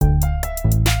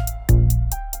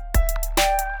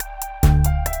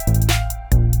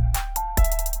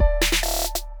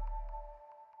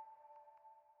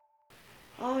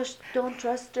don't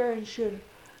trust her and shit.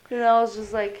 And I was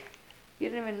just like, you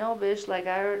didn't even know, bitch. Like,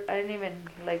 I didn't even,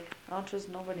 like, I don't trust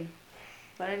nobody.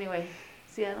 But anyway,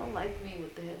 see, I don't like me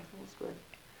with the headphones, but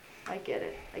I get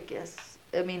it, I guess.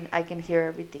 I mean, I can hear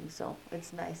everything, so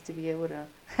it's nice to be able to.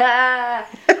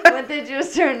 When did you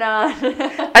turn on?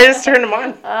 I just turned them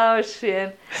on. Oh,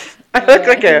 shit. I look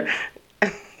like a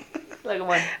Like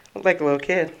one. like a little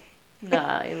kid.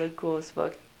 Nah, you look cool as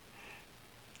fuck.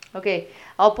 Okay,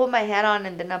 I'll put my hat on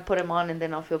and then I'll put him on and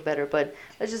then I'll feel better. But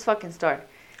let's just fucking start.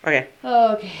 Okay.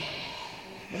 Okay.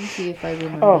 Let me see if I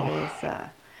remember this.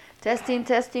 Testing,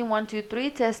 testing, 1, 2, 3.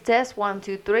 Test, 1,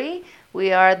 2, 3.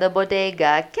 We are the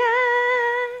Bodega Cat.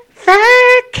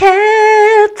 Fat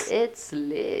cats. It's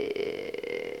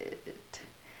lit.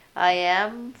 I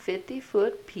am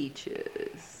 50-foot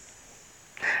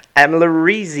Peaches. I'm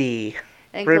Larizi.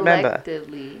 And Remember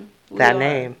collectively, that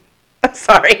name.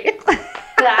 Sorry. Do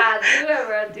it,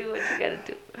 bro. Do what you gotta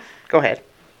do. Go ahead.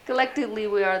 Collectively,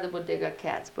 we are the Bodega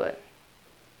Cats, but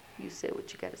you say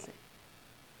what you gotta say.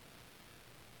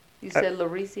 You said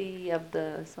Larisi of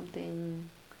the something.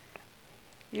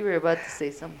 You were about to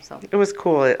say something. It was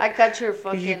cool. I cut your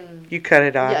fucking. You cut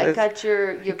it off. Yeah, I cut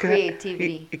your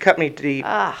creativity. You cut me deep.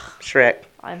 Ah, Shrek.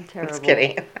 I'm terrible. Just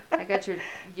kidding. I got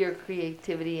your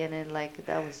creativity, and then like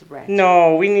that was ratchet.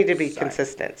 No, we need to be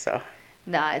consistent. So.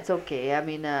 Nah, it's okay. I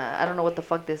mean, I don't know what the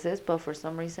fuck this is, but for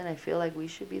some reason I feel like we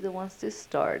should be the ones to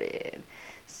start it.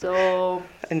 So.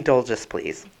 Indulge us,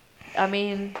 please. I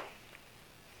mean,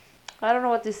 I don't know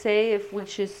what to say. If we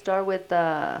should start with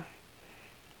I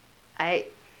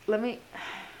hate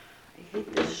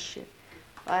this shit.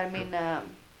 I mean, I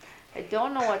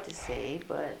don't know what to say,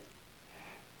 but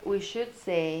we should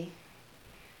say.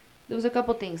 There was a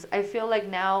couple things. I feel like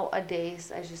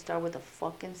nowadays I should start with a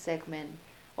fucking segment.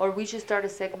 Or we should start a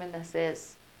segment that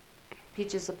says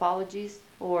Peaches apologies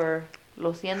or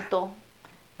Lo siento.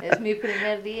 Es mi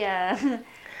primer día.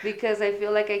 Because I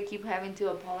feel like I keep having to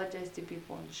apologize to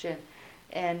people and shit.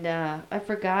 And I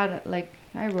forgot, like,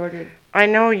 I wrote it. I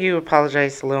know you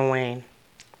apologized to Lil Wayne.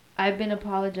 I've been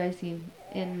apologizing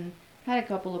and had a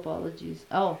couple apologies.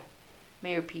 Oh,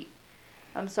 Mayor Pete.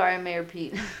 I'm sorry, Mayor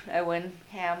Pete. I went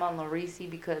ham on Larisi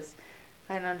because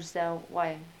I didn't understand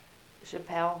why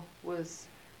Chappelle was,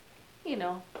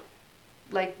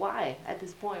 like why at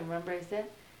this point. Remember I said?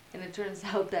 And it turns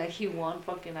out that he won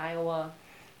fucking Iowa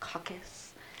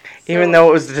caucus. So, even though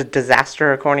it was a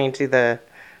disaster according to the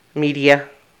media.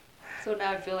 So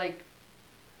now I feel like,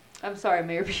 I'm sorry,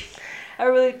 Mayor Pete. I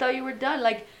really thought you were done.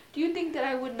 Like, do you think that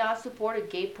I would not support a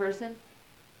gay person?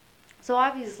 So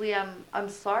obviously I'm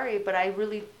sorry, but I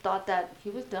really thought that he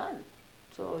was done.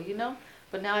 So,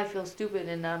 but now I feel stupid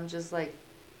and I'm just like,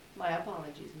 my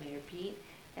apologies, Mayor Pete.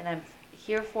 And I'm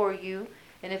here for you.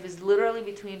 And if it's literally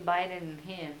between Biden and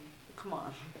him, come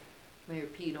on. Mayor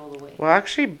Pete all the way. Well,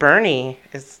 actually, Bernie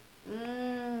is...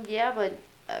 Yeah, but,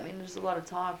 I mean, there's a lot of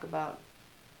talk about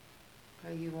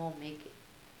how you won't make it.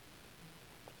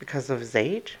 Because of his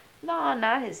age? No,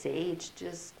 not his age.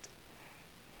 Just,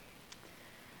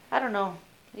 I don't know.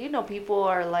 People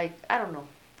are like, I don't know.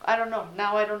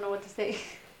 Now I don't know what to say.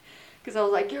 Because I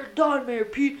was like, you're done, Mayor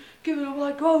Pete. Give it up.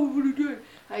 Like, oh, what are you doing?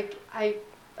 Like, I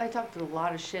talked a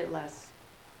lot of shit last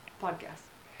podcast.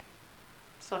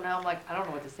 So now I'm like, I don't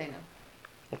know what to say now.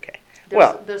 Okay.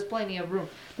 There's plenty of room.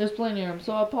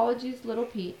 So apologies, Little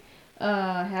Pete.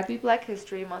 Happy Black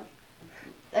History Month.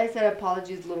 I said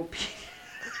apologies, Little Pete.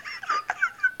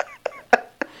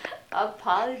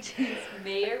 Apologies,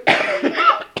 Mayor Pete.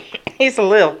 He's a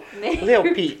Lil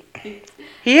Pete.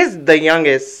 He is the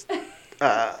youngest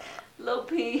Lil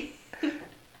Pete.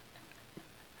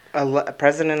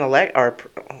 President-elect, or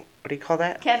what do you call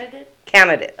that?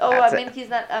 Candidate. Oh, I mean, he's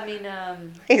not,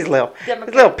 he's Lil.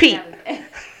 Democrat He's Lil Pete.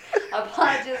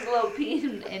 Apologies, Lil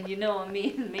Pete, and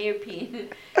Mayor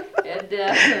Pete. And,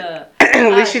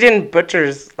 at least you didn't butcher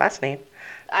his last name.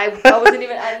 I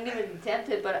didn't even attempt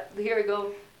it, but here we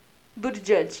go.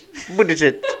 Buttigieg.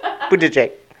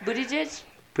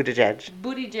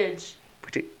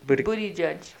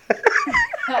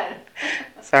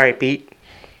 Sorry, Pete.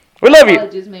 We love you.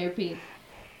 Apologies, Mayor Pete.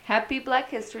 Happy Black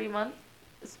History Month.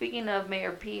 Speaking of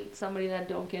Mayor Pete, somebody that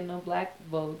don't get no black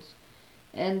votes.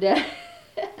 And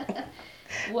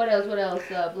what else?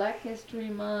 Black History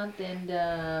Month and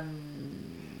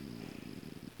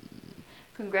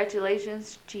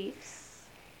congratulations, Chiefs.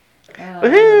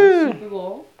 Super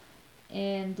Bowl.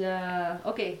 And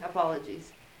okay,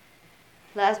 apologies.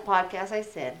 Last podcast I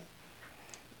said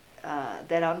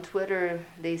that on Twitter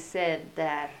they said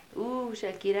that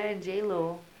Shakira and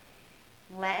J-Lo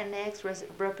Latinx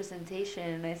representation,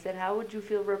 and I said, how would you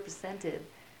feel represented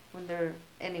when they're...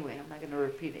 Anyway, I'm not going to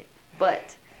repeat it.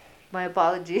 But my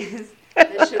apologies.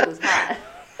 That shit was hot.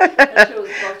 That shit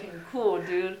was fucking cool,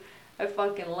 dude. I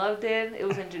fucking loved it. It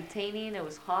was entertaining. It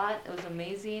was hot. It was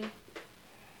amazing.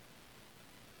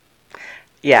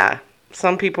 Yeah.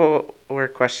 Some people were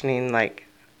questioning, like,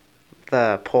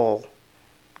 the pole.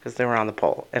 Because they were on the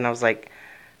pole. And I was like,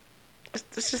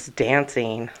 it's just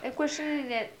dancing. And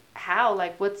questioning it how?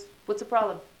 Like, what's the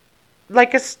problem?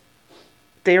 Like,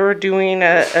 they were doing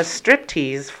a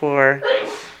striptease for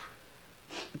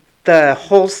the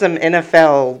wholesome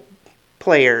NFL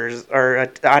players or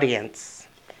audience.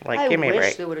 Like, give me a break. I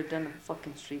wish they would have done a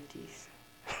fucking striptease.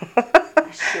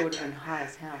 That shit would have been hot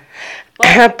as hell.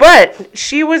 But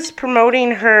she was promoting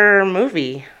her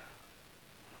movie,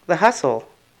 The Hustle.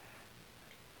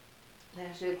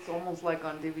 That shit's almost like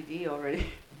on DVD already.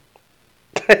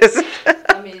 I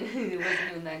I mean, it wasn't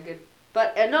even that good.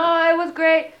 But, no, it was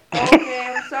great.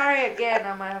 Okay, I'm sorry again.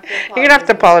 I might have to apologize. You're going to have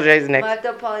to apologize next. I might have to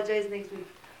apologize next week.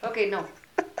 Okay, no.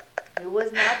 It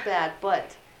was not bad,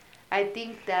 but I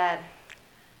think that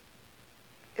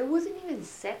it wasn't even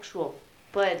sexual.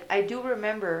 But I do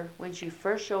remember when she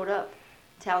first showed up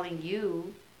telling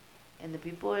you and the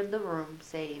people in the room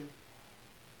saying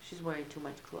she's wearing too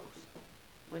much clothes.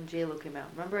 When J-Lo came out.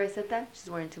 Remember I said that? She's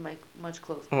wearing too much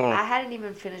clothes. I hadn't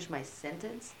even finished my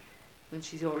sentence when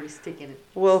she's already sticking it.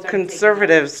 Well,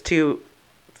 conservatives to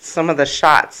some of the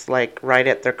shots, like right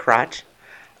at their crotch.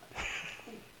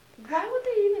 Why would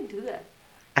they even do that?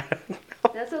 I don't know.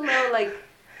 That's a little, like...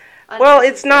 Well,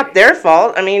 it's not their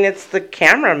fault. I mean, it's the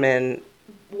cameraman.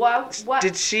 What?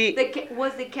 Did she...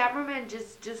 Was the cameraman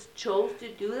just chose to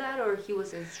do that, or he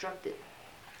was instructed?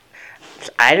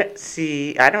 I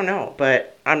don't know,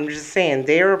 but I'm just saying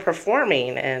they were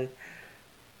performing, and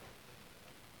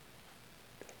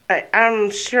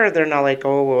I'm sure they're not like,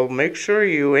 oh, well, make sure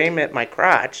you aim at my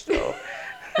crotch so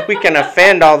we can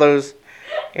offend all those,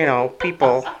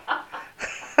 people.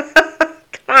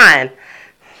 Come on.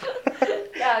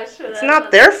 Yeah, sure. It's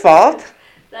not their fault.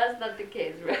 That's not the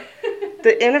case, right?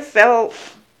 The NFL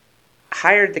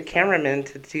hired the cameraman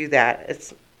to do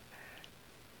that.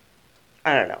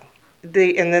 I don't know.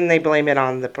 And then they blame it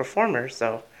on the performers,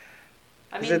 so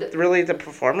is it really the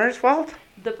performers' fault?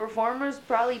 The performers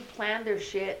probably planned their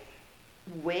shit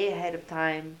way ahead of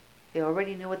time. They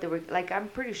already knew what they were... Like, I'm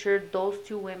pretty sure those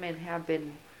two women have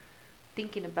been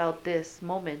thinking about this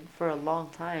moment for a long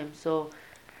time. So,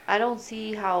 I don't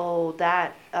see how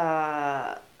that...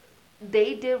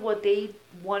 they did what they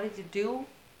wanted to do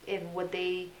and what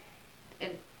they...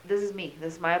 And this is me.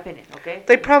 This is my opinion, okay?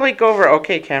 They probably go over,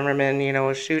 okay, cameraman,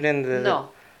 shoot in the...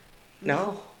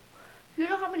 No? You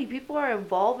know how many people are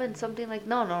involved in something like...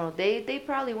 No. They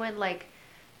probably went like,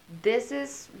 this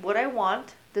is what I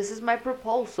want. This is my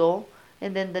proposal.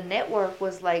 And then the network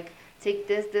was like, take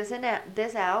this, and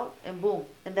this out, and boom.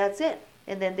 And that's it.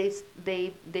 And then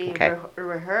they Okay.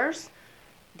 rehearsed.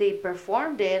 They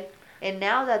performed it. And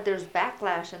now that there's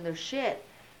backlash and there's shit,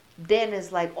 then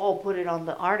it's like, oh, put it on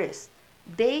the artist.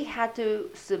 They had to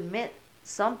submit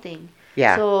something.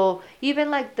 Yeah. So even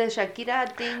like the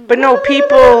Shakira thing. But no,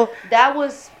 people... That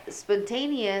was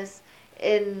spontaneous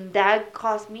and that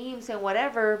caused memes and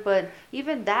whatever. But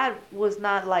even that was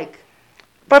not like...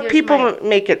 But people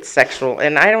make it sexual,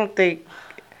 and I don't think...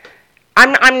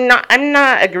 I'm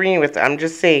not agreeing with it. I'm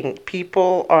just saying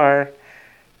people are,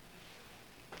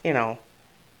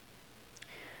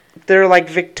 they're like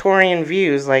Victorian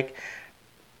views, like,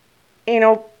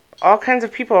 all kinds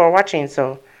of people are watching,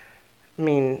 so, I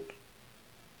mean...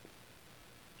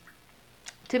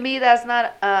 To me, that's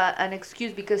not an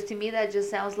excuse, because to me that just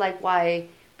sounds like why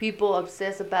people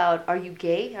obsess about, are you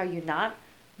gay? Are you not?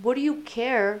 What do you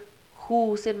care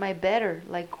who's in my bed?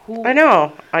 Like, who... I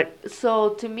know.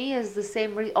 So, to me, it's the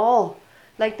same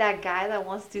like that guy that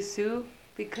wants to sue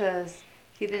because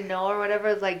he didn't know or whatever.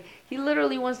 It's like, he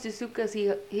literally wants to sue because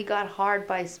he got hard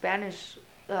by Spanish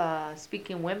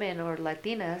speaking women or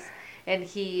Latinas, and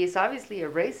he is obviously a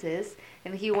racist,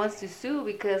 and he wants to sue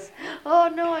because,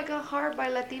 oh no, I got hard by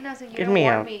Latinas and you don't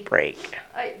want me. Give me a break.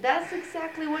 That's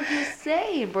exactly what he's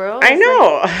saying, bro. I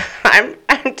know.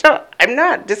 I'm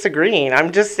not disagreeing.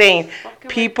 I'm just saying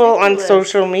people ridiculous. On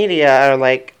social media are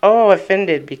like, oh,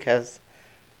 offended because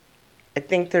I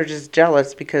think they're just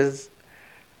jealous because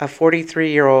a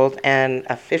 43-year-old and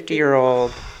a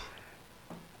 50-year-old.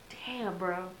 Damn,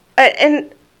 bro.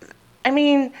 And I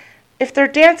mean, if they're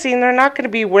dancing, they're not going to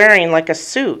be wearing like a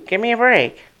suit. Give me a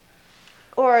break.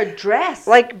 Or a dress.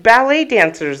 Like ballet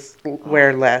dancers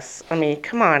wear less. I mean,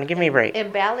 come on, give me a break.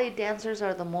 And ballet dancers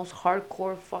are the most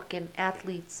hardcore fucking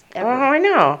athletes ever. Oh, I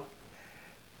know.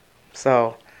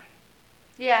 So.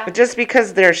 Yeah. But just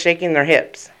because they're shaking their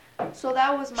hips. So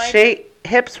that was my...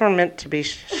 hips were meant to be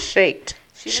shaped.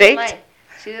 She didn't Shaped? lie.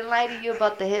 She didn't lie to you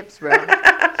about the hips, bro.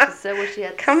 She said what she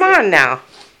had to Come say. on now.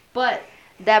 But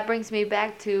that brings me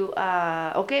back to,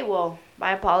 okay, well,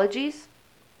 my apologies.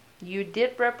 You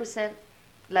did represent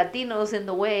Latinos in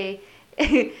the way.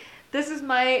 This is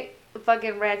my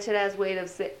fucking ratchet ass way of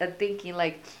thinking.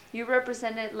 Like, you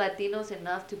represented Latinos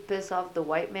enough to piss off the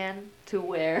white man to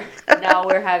where now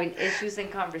we're having issues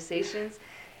and conversations.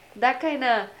 That kind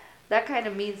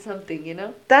of means something, you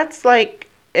know? That's like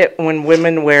it when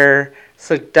women wear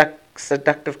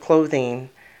seductive clothing.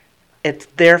 It's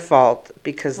their fault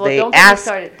because Well, they don't get me ask.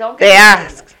 started. Don't get They me started.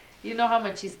 asked. You know how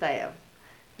machista I am.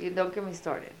 You don't get me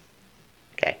started.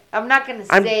 Okay. I'm not gonna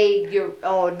say you're.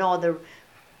 Oh no,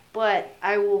 but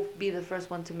I will be the first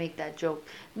one to make that joke.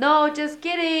 No, just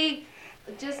kidding.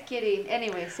 Just kidding.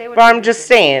 Anyway, say what. But you I'm just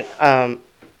saying.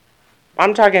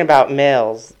 I'm talking about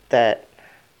males that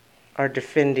are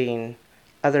defending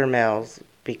other males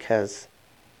because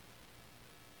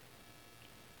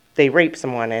they rape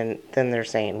someone and then they're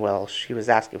saying, well, she was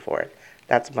asking for it.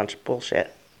 That's a bunch of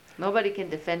bullshit. Nobody can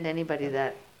defend anybody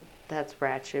that's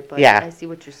ratchet, but Yeah. I see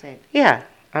what you're saying. Yeah.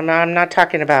 I'm not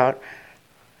talking about,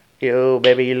 yo,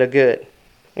 baby, you look good.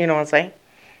 You know what I'm saying?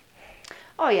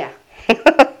 Oh yeah,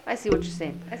 I see what you're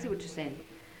saying. I see what you're saying.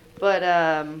 But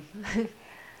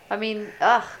I mean,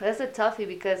 that's a toughie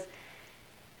because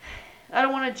I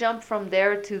don't want to jump from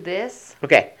there to this.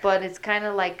 Okay. But it's kind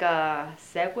of like a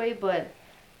segue. But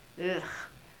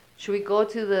should we go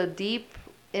to the deep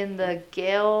in the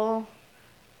Gail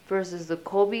versus the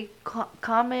Kobe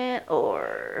comment,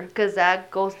 or because that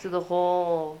goes to the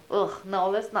whole? No,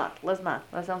 let's not.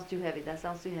 That sounds too heavy.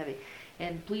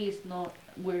 And please, no,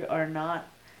 we are not.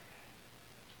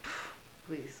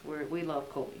 Please, we love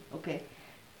Kobe. Okay.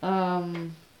 The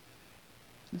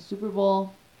Super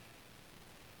Bowl.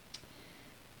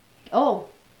 Oh,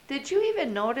 did you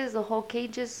even notice the whole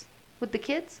cages with the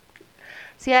kids?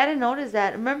 See, I didn't notice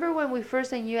that. Remember when we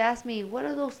first and you asked me, what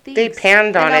are those things? They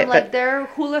panned on and I'm it, like, but they're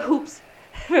hula hoops.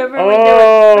 Remember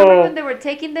Oh. when they were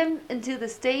taking them into the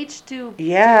stage to?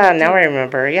 Yeah, to- now I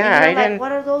remember. Yeah, and I you're like, didn't.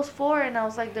 what are those for? And I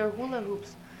was like, they're hula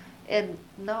hoops. And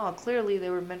no, clearly they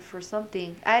were meant for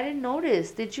something. I didn't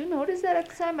notice. Did you notice that at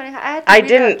the time? I had to I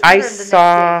read it on didn't. I Twitter the next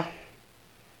saw. day.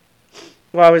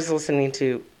 Well, I was listening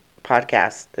to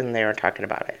podcasts and they were talking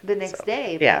about it. The next So,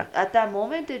 day. Yeah. But at that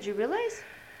moment, did you realize?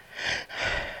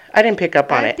 I didn't pick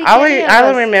up I on didn't it. think All any of I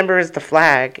us- remember is the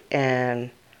flag and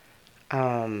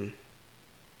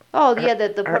Oh, yeah,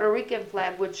 the Puerto Rican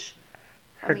flag, which...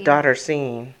 her daughter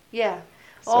singing. Yeah.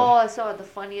 So. Oh, I saw the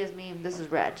funniest meme. This is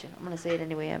ratchet. I'm gonna say it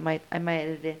anyway. I might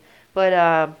edit it. But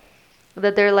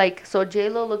that they're like, so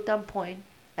J-Lo looked on point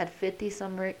at 50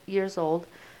 some years old.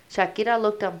 Shakira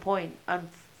looked on point on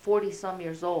 40 some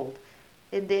years old.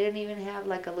 And they didn't even have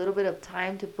like a little bit of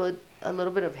time to put a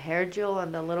little bit of hair gel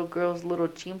on the little girl's little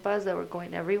chimpas that were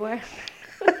going everywhere.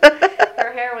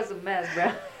 Her hair was a mess,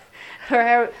 bro. Her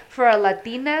hair, for a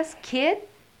Latina's kid,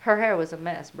 her hair was a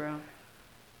mess, bro.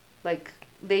 Like,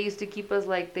 they used to keep us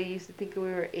like, they used to think we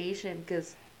were Asian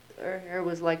because her hair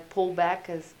was like pulled back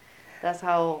because that's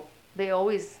how they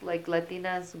always, like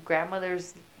Latinas,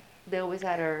 grandmothers, they always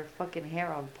had her fucking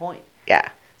hair on point. Yeah.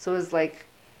 So it's like,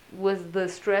 was the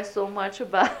stress so much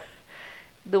about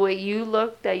the way you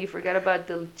looked that you forgot about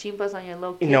the chimpas on your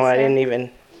little kids' No, I hair? didn't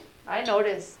even. I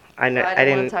noticed. I But I didn't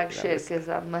didn't want to talk shit notice. because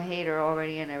I'm a hater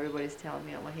already and everybody's telling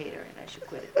me I'm a hater and I should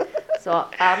quit it. So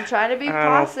I'm trying to be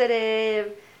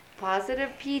positive. Positive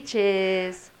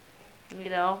peaches. You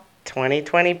know?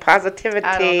 2020 positivity.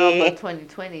 I don't know about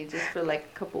 2020, just for like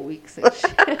a couple weeks and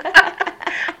shit.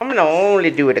 I'm gonna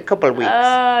only do it a couple of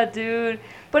weeks. Dude.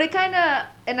 But it kind of,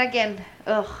 and again,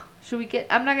 should we get,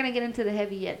 I'm not going to get into the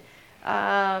heavy yet.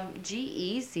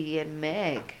 G-Eazy and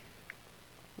Meg.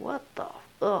 What the,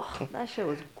 that shit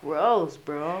was gross,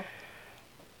 bro.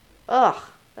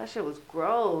 That shit was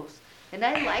gross. And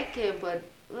I like it, but,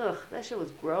 that shit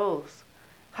was gross.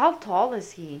 How tall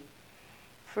is he?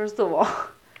 First of all.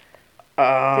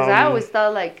 Because I always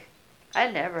thought, like, I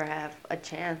never have a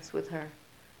chance with her.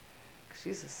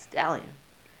 She's a stallion.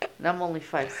 And I'm only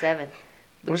 5'7".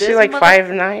 Was she like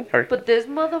 5'9"? Or But this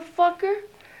motherfucker,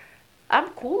 I'm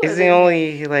cooler. is he than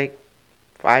only like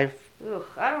 5? Ugh,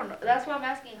 I don't know. That's why I'm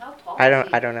asking how tall I is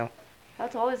he? don't know. How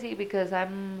tall is he? Because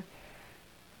I'm...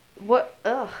 What?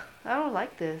 Ugh, I don't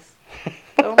like this.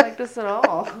 I don't like this at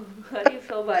all. How do you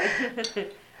feel about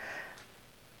it?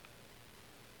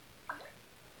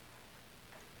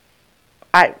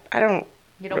 I don't.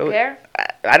 You don't really, care?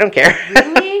 I don't care.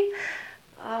 Really?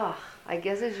 I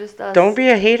guess it's just us. Don't be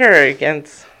a hater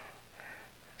against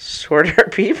shorter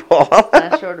people.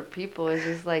 Not shorter people. It's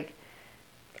just like...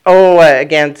 Oh,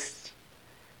 against.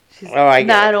 She's Oh, I get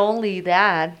not it. only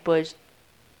that, but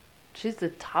she's the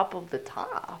top of the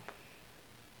top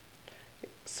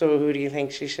So who do you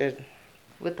think she should?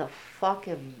 with the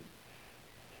fucking.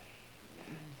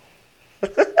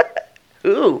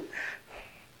 Who?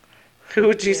 Who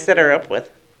would you set her fucking up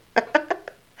with?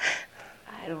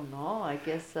 I don't know. I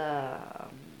guess.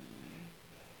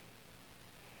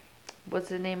 What's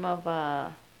the name of?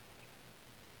 I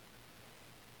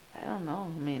don't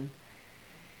know. I mean,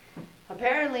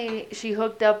 apparently she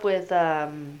hooked up with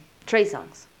Trey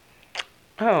Songz.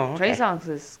 Oh, Trey okay. Songz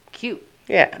is cute,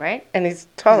 Yeah. right? And he's He's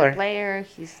a taller. player.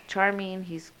 He's charming.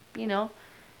 He's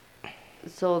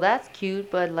So that's cute.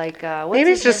 But like, what's Maybe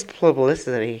his it's just name?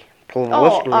 publicity.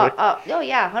 Oh, Publicity. oh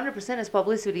yeah, 100% is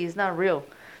publicity. It's not real.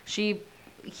 He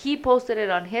posted it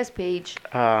on his page.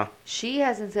 She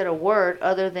hasn't said a word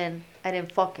other than I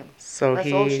didn't fuck him. So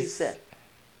That's all she said.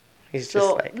 he's just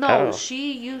So like, no, oh.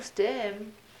 she used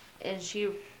him, and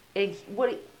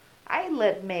I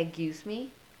let Meg use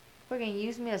me. Fucking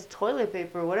use me as toilet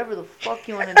paper, whatever the fuck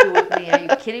you want to do with me. Are you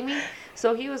kidding me?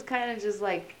 So he was kind of just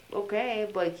like, okay,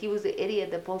 but he was the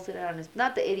idiot that posted it on his.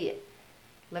 Not the idiot.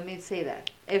 Let me say that.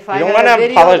 If You I don't had want a to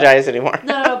video, apologize anymore.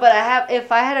 no, but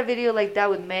if I had a video like that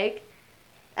with Meg,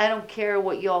 I don't care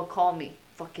what y'all call me.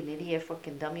 Fucking idiot,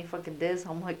 fucking dummy, fucking this.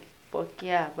 I'm like, fuck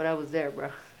yeah, but I was there,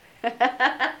 bro.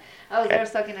 I was there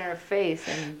sucking in her face,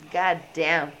 and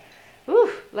goddamn,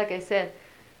 whew, like I said,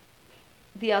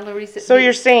 the on the recent. So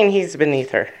you're saying he's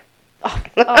beneath her?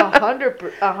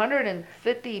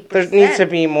 150%. There needs to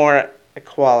be more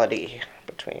equality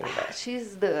between them.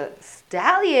 She's the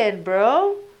stallion,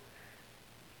 bro.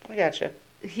 I gotcha.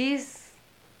 He's.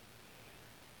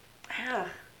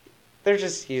 They're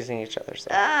just using each other. So,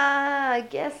 I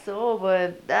guess so,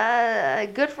 but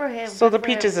good for him. so good the for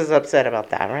Peaches him. is upset about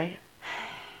that, right?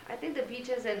 I think the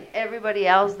Peaches and everybody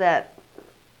else that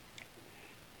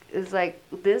is like,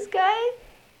 this guy?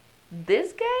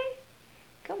 This guy?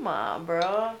 Come on,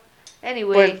 bro.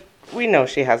 Anyway. But we know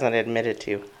she hasn't admitted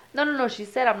to. No. She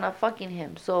said I'm not fucking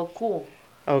him. So cool.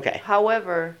 Okay.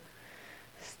 However,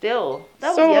 still,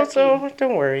 that was yucky. So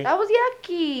don't worry. That was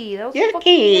yucky. That was Yucky,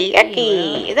 fucking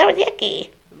yucky. bro. That was yucky.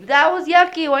 That was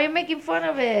yucky. Why are you making fun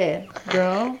of it,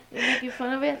 bro? You making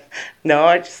fun of it? No,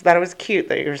 I just thought it was cute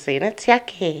that you were saying it's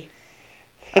yucky.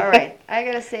 All right, I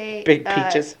gotta say, Big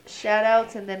Peaches. Shout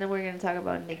outs, and then we're gonna talk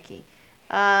about Nikki.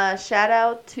 Shout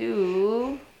out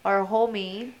to our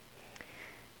homie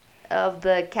of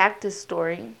the cactus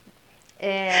story,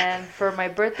 and for my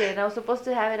birthday, and I was supposed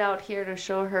to have it out here to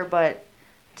show her, but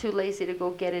too lazy to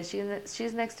go get it.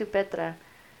 She's next to Petra,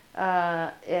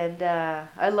 and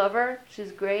I love her.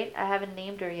 She's great. I haven't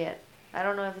named her yet. I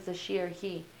don't know if it's a she or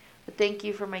he, but thank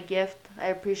you for my gift. I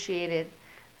appreciate it.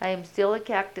 I am still a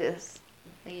cactus.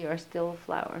 You are still a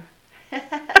flower.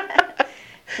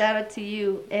 Shout out to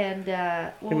you. And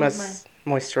We must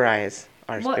moisturize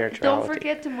our spirituality. Don't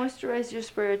forget to moisturize your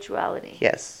spirituality.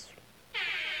 Yes.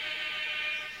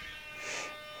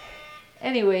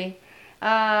 Anyway,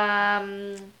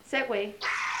 segue.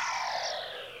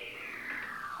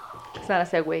 It's not a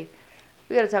segue.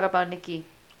 We gotta talk about Nikki.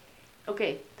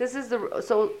 Okay,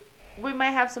 so we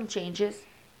might have some changes.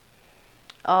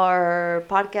 Our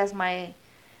podcast might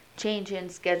change in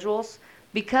schedules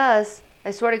because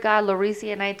I swear to God,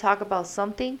 Larisi and I talk about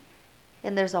something,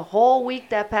 and there's a whole week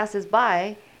that passes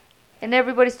by, and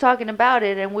everybody's talking about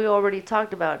it, and we already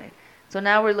talked about it. So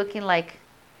now we're looking like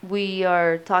we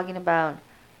are talking about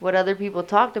what other people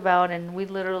talked about, and we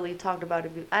literally talked about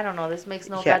it. I don't know. This makes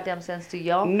no goddamn sense to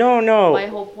y'all. No. My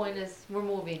whole point is we're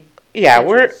moving. Yeah,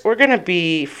 schedules. we're gonna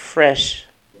be fresh.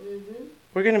 Mm-hmm.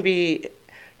 We're gonna be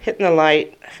hitting the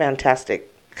light,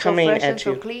 fantastic, coming so fresh at and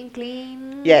you. So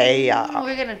clean. Yeah.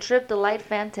 We're gonna trip the light,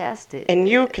 fantastic. And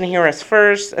you can hear us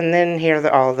first, and then hear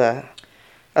all the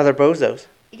other bozos.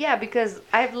 Yeah, because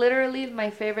I've literally my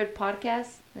favorite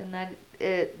podcast, and that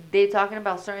they talking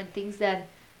about certain things that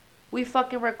we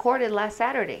fucking recorded last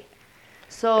Saturday.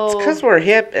 So it's because we're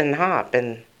hip and hop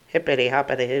and hippity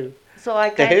hoppity hoo. So I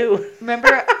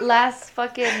remember last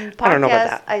fucking podcast I don't know about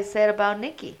that. I said about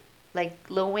Nikki. Like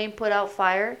Lil Wayne put out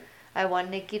fire. I want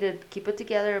Nikki to keep it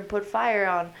together and put fire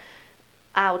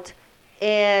out.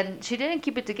 And she didn't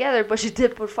keep it together, but she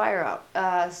did put fire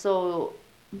out. So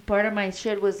part of my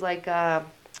shit was like the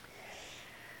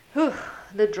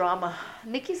drama.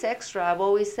 Nikki's extra. I've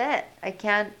always said I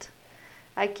can't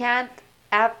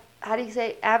how do you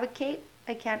say advocate?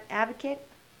 I can't advocate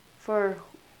for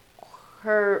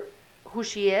her who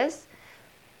she is,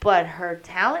 but her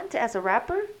talent as a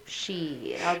rapper,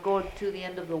 I'll go to the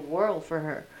end of the world for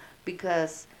her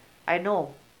because I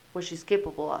know what she's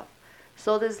capable of.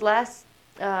 So this last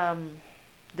um,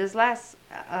 this last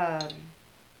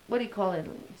what do you call it,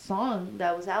 song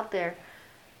that was out there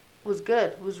was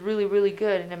good. Was really really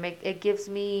good, and it gives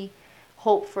me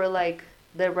hope for like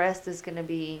the rest is gonna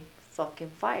be fucking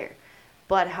fire.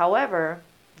 But however,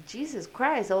 Jesus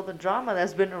Christ, all the drama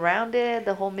that's been around it,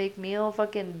 the whole Make Meal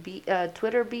fucking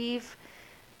Twitter beef,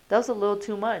 that was a little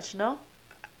too much, no?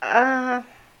 Uh,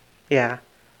 yeah.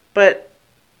 But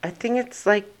I think it's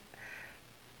like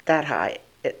that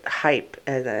hype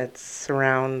and it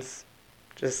surrounds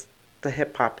just the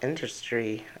hip hop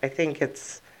industry. I think I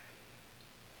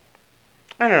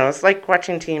don't know, it's like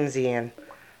watching TMZ and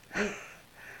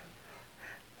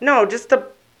no,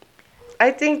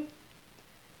 I think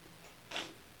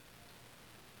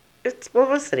it's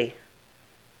publicity.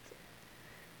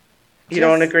 You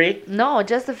don't agree? No,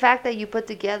 just the fact that you put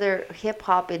together hip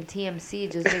hop and TMC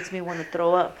just makes me want to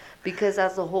throw up because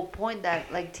that's the whole point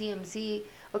that like TMC,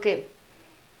 okay,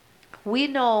 we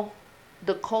know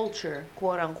the culture,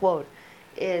 quote unquote,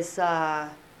 is I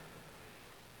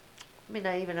mean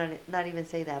not even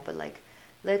say that, but like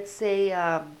let's say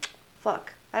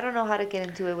fuck. I don't know how to get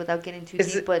into it without getting too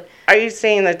deep, but are you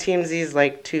saying that TMZ is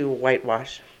like too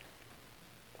whitewash?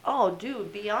 Oh,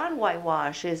 dude, beyond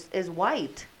whitewash is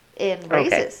white and Okay.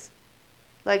 racist.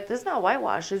 Like this is not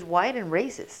whitewash, it's white and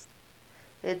racist.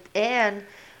 And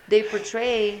they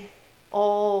portray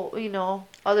all,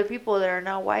 other people that are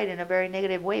not white in a very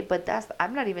negative way, but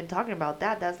I'm not even talking about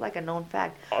that. That's like a known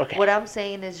fact. Okay. What I'm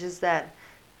saying is just that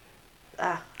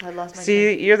I lost my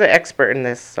See, you're the expert in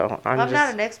this, so I'm not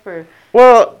just an expert.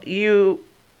 Well, you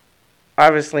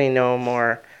obviously know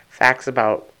more facts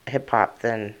about hip hop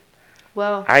than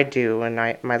Well, I do, and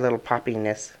my little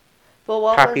poppiness. but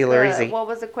what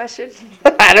was the question?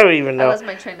 I don't even I know. lost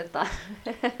my train of thought.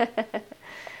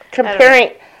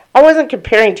 I wasn't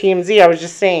comparing TMZ. I was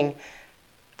just saying.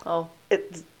 Oh.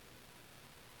 It's.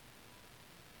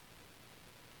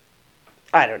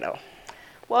 I don't know.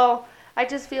 Well, I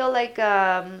just feel like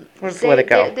Let's let it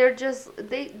go. they're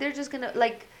just gonna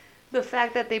like the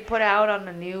fact that they put out on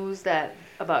the news that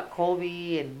about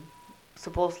Kobe and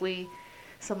supposedly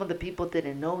some of the people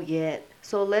didn't know yet.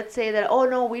 So let's say that oh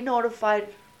no, we notified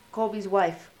Kobe's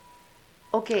wife.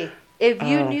 Okay, if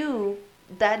you knew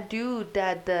that dude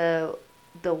that the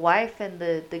wife and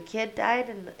the kid died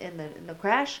in the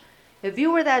crash, if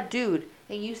you were that dude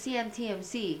and you see on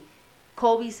TMC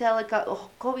Kobe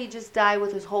just died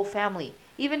with his whole family.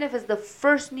 Even if it's the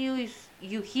first news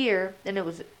you hear and it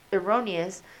was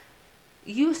erroneous,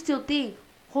 you still think,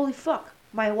 holy fuck,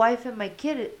 my wife and my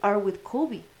kid are with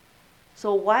Kobe.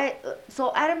 So why? So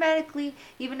automatically,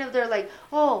 even if they're like,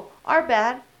 oh, our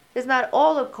bad, it's not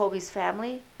all of Kobe's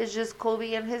family. It's just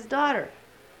Kobe and his daughter.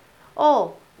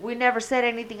 Oh, we never said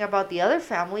anything about the other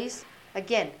families.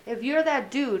 Again, if you're that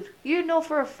dude, you know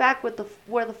for a fact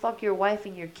where the fuck your wife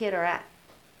and your kid are at.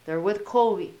 They're with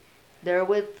Kobe. They're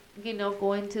with,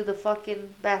 going to the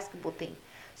fucking basketball thing.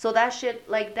 So that shit,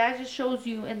 like, that just shows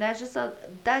you, and that's just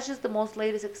the most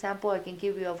latest example I can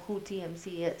give you of who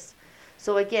TMC is.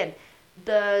 So again,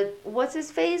 what's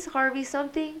his face? Harvey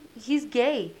something? He's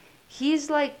gay. He's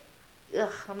like,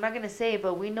 I'm not going to say it,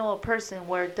 but we know a person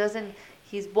where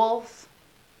he's both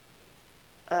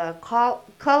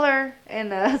color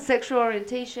and sexual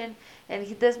orientation, and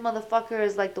this motherfucker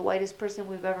is like the whitest person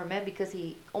we've ever met because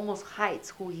he almost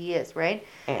hides who he is, right?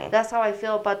 That's how I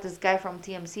feel about this guy from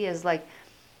TMC. Is like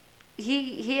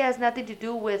he has nothing to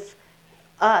do with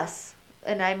us,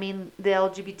 and I mean the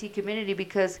LGBT community,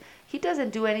 because he doesn't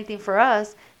do anything for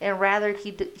us, and rather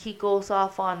he goes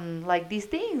off on like these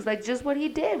things, like just what he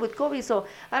did with Kobe. So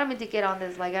I don't mean to get on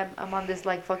this, like I'm on this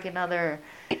like fucking other.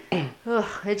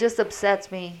 It just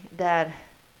upsets me that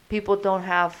people don't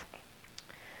have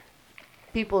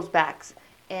people's backs,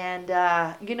 and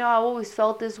I've always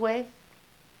felt this way.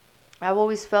 I've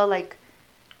always felt like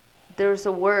there's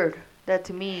a word that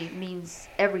to me means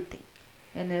everything,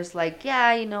 and it's like, yeah,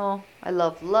 I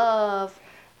love,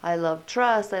 I love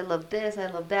trust, I love this, I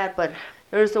love that, but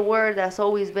there's a word that's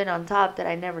always been on top that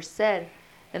I never said.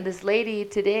 And this lady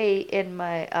today in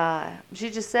my she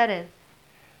just said it,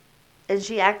 and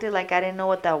she acted like I didn't know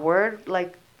what that word,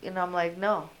 like, I'm like,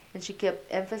 no. And she kept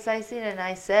emphasizing, and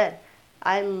I said,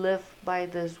 I live by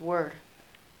this word.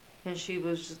 And she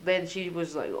was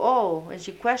like, oh, and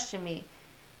she questioned me.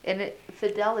 And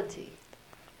fidelity.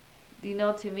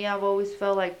 To me, I've always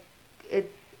felt like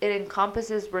it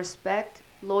encompasses respect,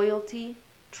 loyalty,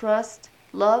 trust,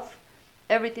 love,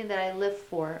 everything that I live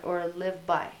for or live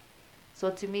by.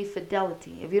 So to me,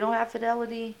 fidelity. If you don't have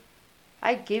fidelity,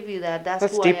 I give you that. That's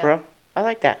who deep, I am. bro. I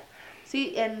like that.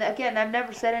 See, and again, I've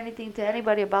never said anything to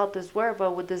anybody about this word,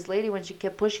 but with this lady, when she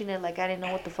kept pushing it, like I didn't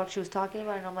know what the fuck she was talking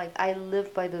about, and I'm like, I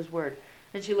live by this word.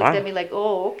 And she looked Wow. at me like,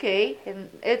 oh, okay. And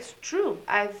it's true.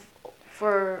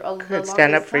 For the Could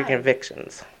stand up longest for your time.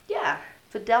 convictions. Yeah.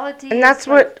 Fidelity. And that's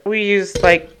what we use,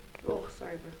 like, Oh,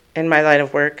 sorry, bro. in my line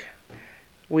of work.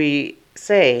 We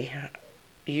say,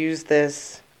 use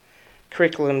this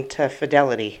curriculum to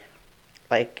Fidelity.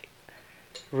 Like,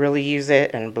 really use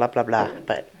it and blah, blah, blah.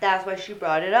 But That's why she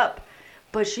brought it up.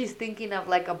 But she's thinking of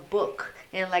like a book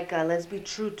and like let's be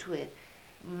true to it.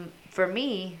 For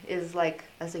me, is like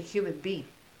as a human being.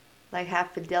 Like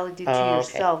have fidelity to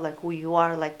yourself, like who you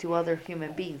are, like to other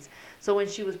human beings. So when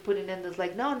she was putting in this,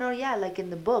 like, no, yeah, like in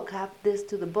the book, have this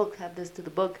to the book, have this to the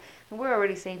book. And we're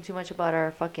already saying too much about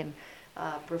our fucking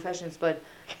professions. But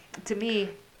to me,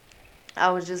 I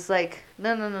was just like,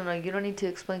 no, you don't need to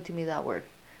explain to me that word.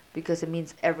 Because it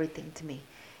means everything to me.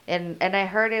 And I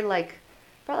heard it like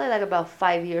probably like about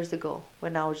 5 years ago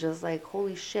when I was just like,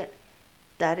 holy shit,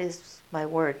 that is my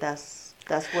word. That's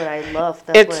what I love.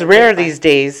 That's it's rare these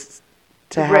days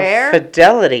to have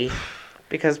fidelity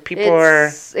because people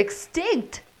are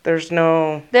extinct. There is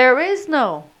no.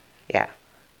 Yeah.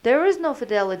 There is no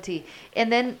fidelity.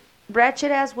 And then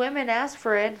ratchet ass women ask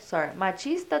for it. Sorry,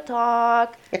 machista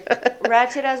talk.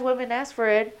 Ratchet ass women ask for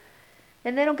it.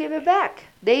 And they don't give it back.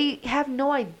 They have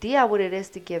no idea what it is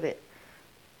to give it.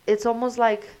 It's almost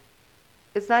like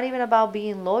it's not even about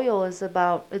being loyal.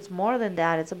 It's more than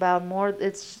that. It's about more.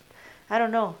 I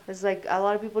don't know. It's like a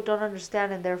lot of people don't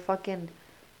understand and they're fucking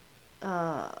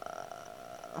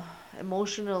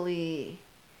emotionally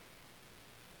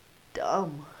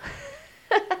dumb.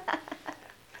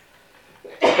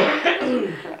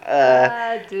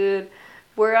 Dude.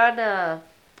 We're on I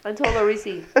told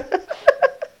Larisi.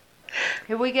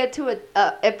 If we get to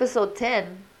episode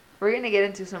 10, we're gonna get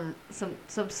into some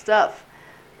stuff.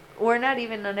 We're not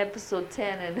even on episode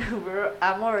 10, and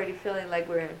I'm already feeling like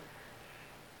we're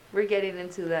getting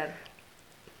into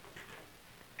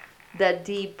that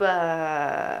deep.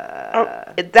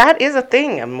 That is a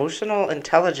thing. Emotional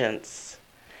intelligence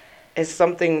is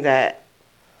something that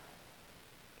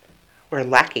we're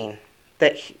lacking.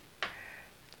 That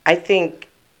I think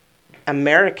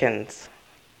Americans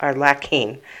are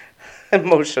lacking.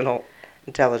 Emotional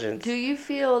intelligence. Do you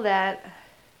feel that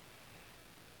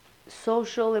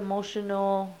social,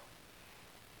 emotional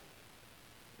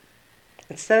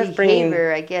instead of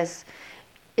behavior, I guess,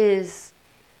 is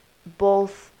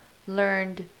both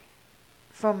learned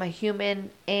from a human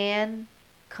and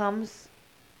comes,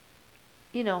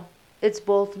 it's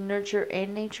both nurture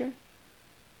and nature?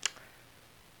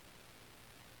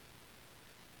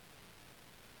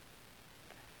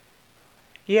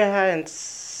 Yeah, and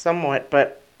somewhat,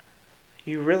 but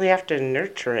you really have to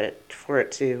nurture it for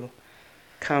it to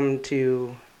come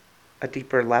to a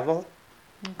deeper level.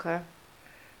 Okay.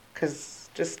 Because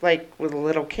just like with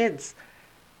little kids,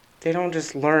 they don't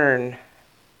just learn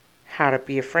how to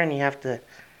be a friend. You have to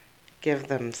give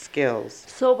them skills.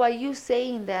 So by you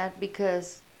saying that,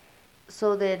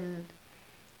 so then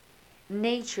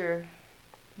nature,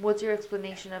 what's your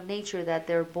explanation of nature, that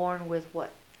they're born with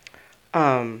what?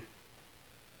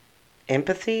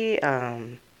 Empathy.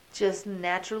 Just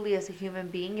naturally as a human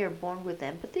being, you're born with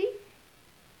empathy?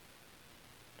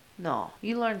 No,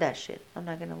 you learn that shit. I'm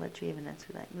not going to let you even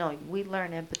answer that. No, we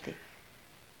learn empathy.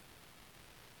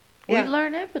 Yeah. We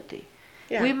learn empathy.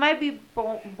 Yeah. We might be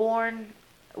born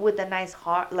with a nice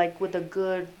heart, like with a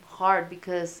good heart,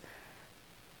 because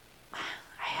I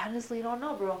honestly don't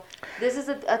know, bro. This is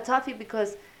a toughie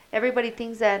because everybody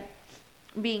thinks that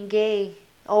being gay,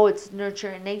 it's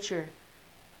nurture and nature.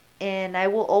 And I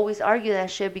will always argue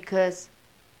that shit because,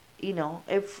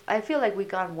 if I feel like we've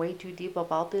gone way too deep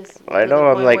about this. I know,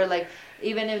 I'm like... Where, like,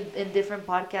 even in different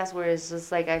podcasts where it's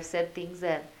just like I've said things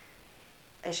that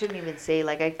I shouldn't even say.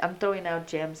 Like, I'm throwing out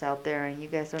gems out there and you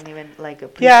guys don't even, like,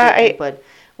 appreciate it. But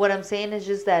what I'm saying is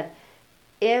just that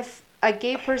if a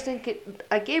gay person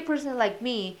like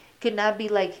me could not be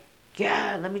like,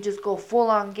 yeah, let me just go full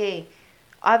on gay.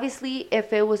 Obviously,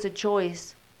 if it was a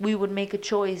choice, we would make a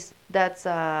choice that's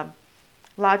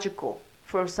logical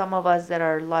for some of us that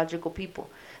are logical people,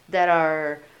 that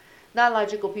are not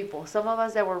logical people. Some of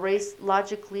us that were raised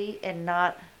logically and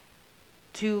not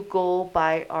to go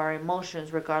by our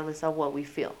emotions regardless of what we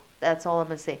feel. That's all I'm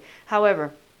going to say.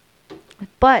 However,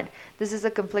 but this is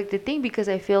a conflicted thing because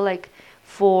I feel like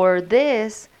for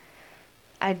this,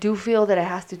 I do feel that it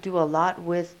has to do a lot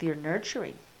with your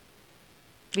nurturing.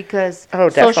 Because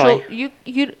definitely.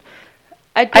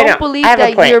 I don't believe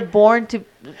that you're born to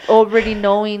already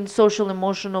knowing social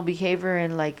emotional behavior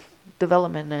and like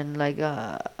development and like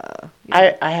I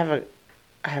have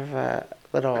I have a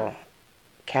little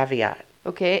caveat.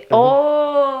 Okay. Mhm.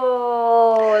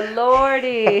 Oh,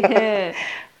 Lordy.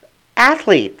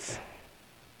 Athletes.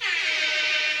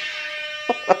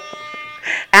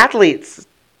 Athletes,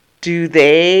 do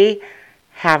they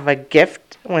have a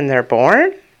gift when they're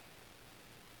born?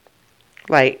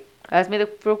 Like, Ask me the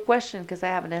real question because I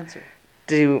have an answer.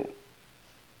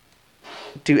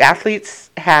 do athletes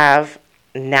have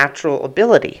natural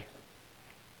ability?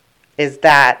 Is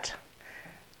that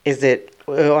is it?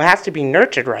 Well, it has to be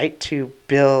nurtured, right? To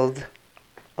build.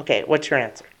 Okay, what's your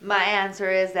answer? My answer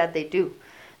is that they do.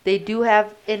 They do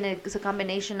have, and it's a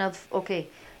combination of, okay,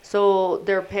 so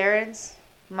their parents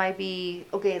might be,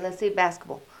 okay, let's say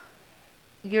basketball.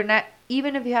 You're not,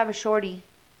 even if you have a shorty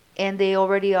and they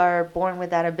already are born with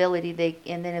that ability,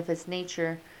 and then if it's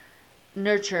nurture,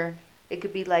 it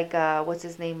could be like, what's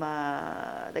his name?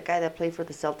 The guy that played for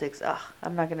the Celtics. Ugh,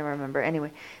 I'm not going to remember.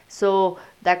 Anyway, so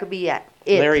that could be it.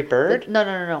 Larry Bird? No,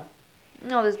 no, no, no.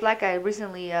 No, this black guy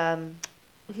recently,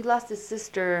 he lost his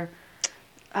sister.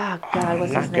 Oh God,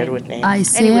 what's his Not name? good with names.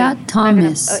 Isaiah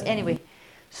Thomas. Anyway,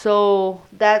 so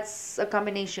that's a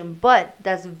combination, but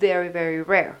that's very, very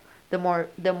rare. The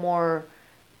more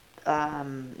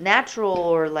natural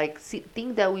or like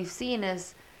thing that we've seen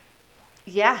is,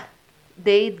 yeah,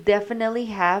 they definitely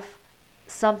have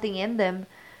something in them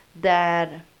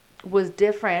that was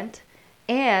different,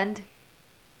 and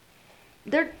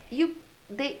I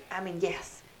mean,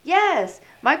 yes,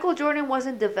 Michael Jordan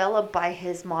wasn't developed by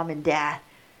his mom and dad.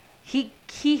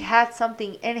 He had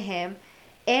something in him,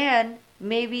 and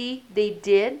maybe they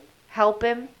did help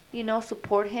him,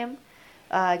 support him.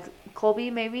 Kobe,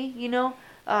 maybe,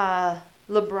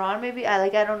 LeBron, maybe.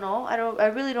 I don't know. I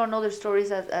really don't know their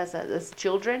stories as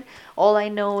children. All I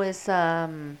know is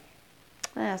some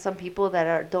people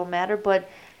that don't matter. But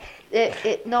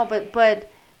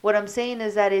but what I'm saying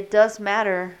is that it does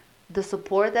matter the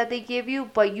support that they give you,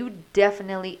 but you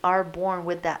definitely are born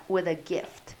with a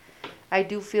gift. I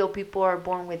do feel people are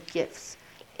born with gifts,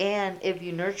 and if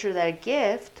you nurture that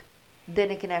gift,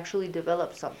 then it can actually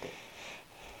develop something.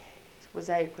 Was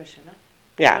that your question? Huh?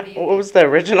 Yeah. What was the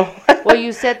original? Well,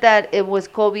 you said that it was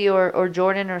Kobe or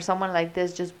Jordan or someone like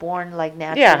this, just born like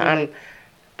naturally. Yeah,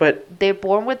 but they're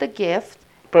born with a gift.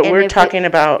 But we're talking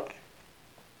about.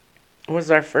 What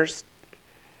was our first?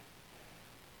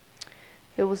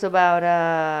 It was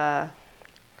about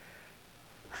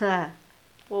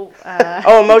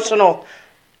Emotional.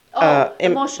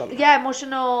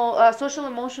 Emotional, social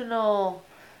emotional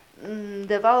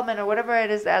development or whatever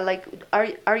it is. Like,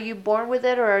 are you born with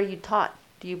it or are you taught?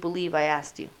 Do you believe? I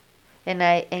asked you,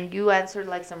 and you answered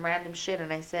like some random shit,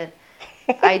 and I said,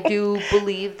 I do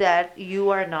believe that you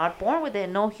are not born with it.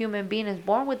 No human being is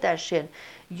born with that shit.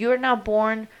 You're not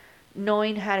born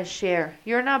knowing how to share.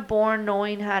 You're not born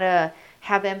knowing how to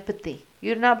have empathy.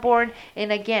 You're not born,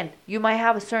 and again, you might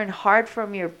have a certain heart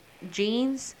from your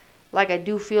genes. Like I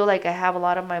do feel like I have a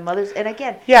lot of my mother's, and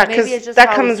again, yeah, because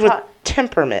that comes with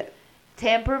temperament.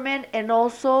 Temperament, and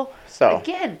also,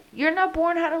 again, you're not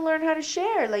born how to learn how to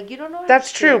share. Like you don't know how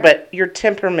That's to share. true, but your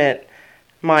temperament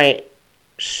might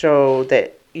show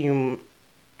that you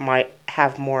might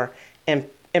have more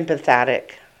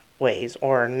empathetic ways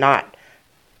or not.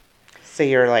 So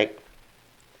you're like,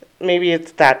 maybe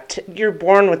it's that you're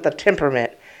born with the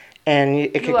temperament, and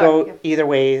it could go either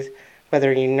ways,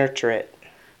 whether you nurture it.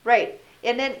 Right.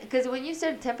 And then, because when you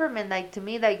said temperament, like to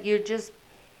me, like you're just,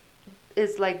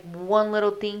 it's like one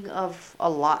little thing of a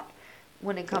lot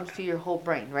when it comes to your whole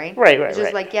brain, right? Right. It's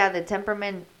just like, yeah, the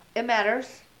temperament, it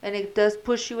matters, and it does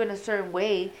push you in a certain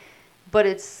way, but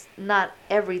it's not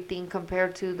everything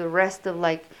compared to the rest of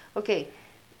like, okay,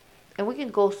 and we can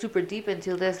go super deep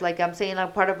into this, like I'm saying,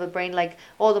 like part of the brain, like,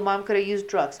 oh, the mom could have used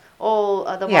drugs, oh,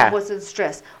 the mom was in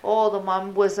stress, oh, the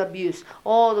mom was abused,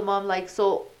 oh, the mom, like,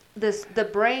 so the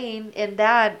brain and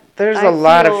that there's a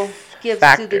lot of gives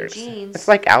factors. to the genes. It's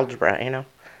like algebra, and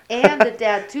the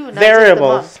dad too, not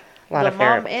variables. Just the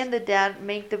mom and the dad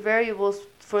make the variables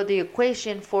for the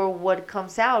equation for what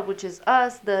comes out, which is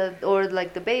us, or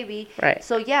like the baby. Right.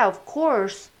 So yeah, of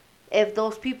course, if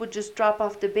those people just drop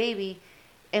off the baby,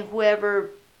 and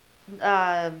whoever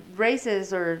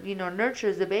raises or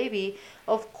nurtures the baby,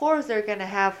 of course they're gonna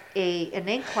have an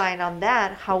incline on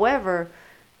that. However,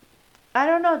 I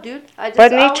don't know, dude.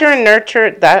 But nature and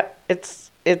nurture, that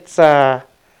it's I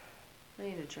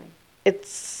need a drink.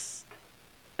 It's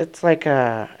like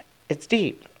it's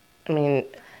deep. I mean,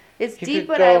 it's deep,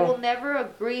 but I will never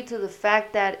agree to the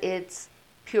fact that it's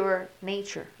pure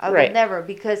nature. I will never,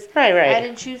 because I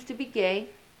didn't choose to be gay,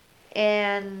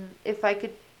 and if I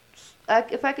could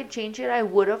if I could change it, I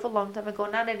would have a long time ago.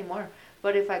 Not anymore.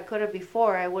 But if I could have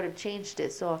before, I would have changed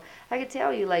it. So I can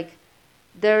tell you, like,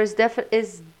 there is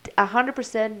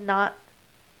 100% not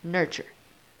nurture.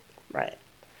 Right.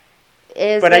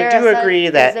 But I do agree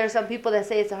that is there some people that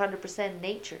say it's 100%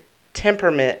 nature?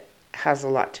 Temperament has a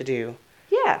lot to do.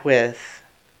 Yeah. With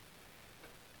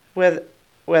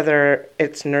whether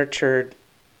it's nurtured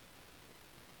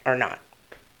or not.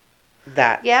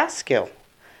 That skill.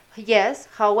 Yes.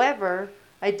 However,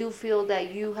 I do feel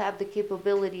that you have the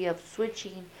capability of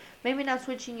switching, maybe not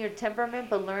switching your temperament,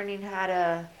 but learning how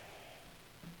to,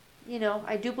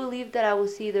 I do believe that I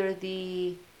was either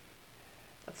the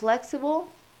flexible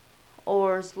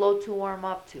or slow to warm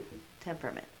up to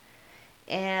temperament.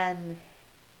 And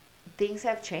things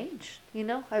have changed.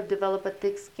 I've developed a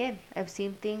thick skin. I've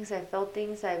seen things, I've felt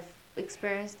things, I've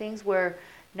experienced things where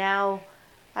now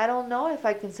I don't know if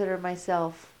I consider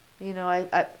myself, maybe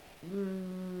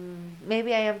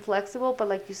I am flexible, but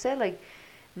like you said, like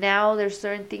now there's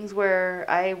certain things where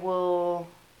I will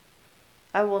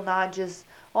not just,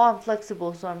 I'm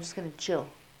flexible, so I'm just going to chill.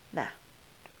 Nah.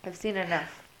 I've seen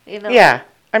enough. Yeah.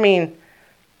 I mean,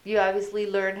 you obviously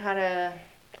learn how to,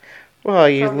 well,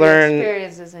 you from learn your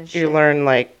experiences and shit. You learn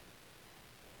like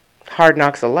hard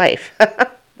knocks of life.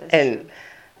 And true.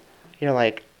 You're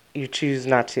like, you choose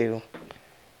not to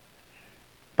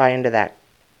buy into that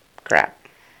crap.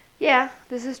 Yeah,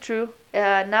 this is true.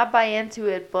 Not buy into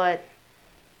it, but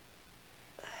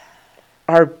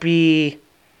or be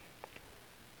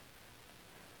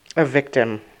a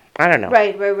victim. I don't know.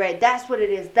 Right. That's what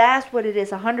it is.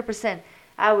 100%.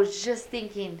 I was just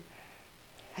thinking,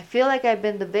 I feel like I've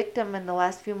been the victim in the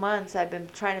last few months. I've been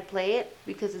trying to play it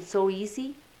because it's so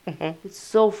easy. Mm-hmm. It's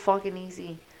so fucking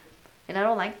easy. And I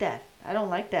don't like that. And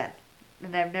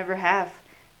I've never have.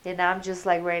 And I'm just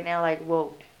like right now, like,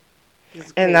 whoa.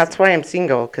 And that's why I'm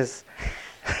single, because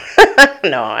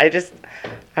no, I don't.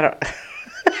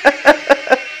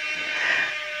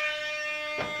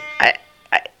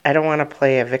 I don't want to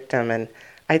play a victim, and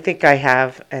I think I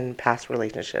have in past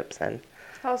relationships. And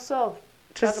how so?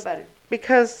 Talk about it.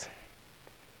 Because,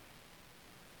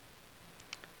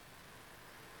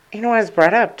 I was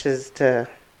brought up just to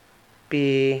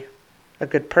be a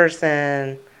good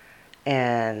person,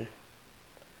 and,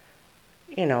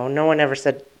 no one ever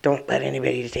said, don't let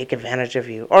anybody take advantage of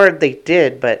you. Or they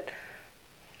did, but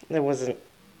it wasn't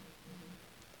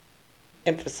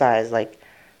emphasized, like,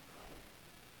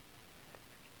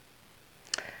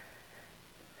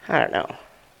 I don't know.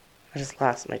 I just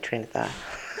lost my train of thought.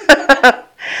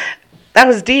 That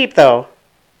was deep, though.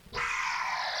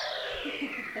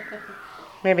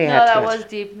 Maybe I had too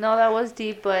much. No, that was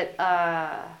deep, but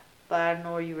I don't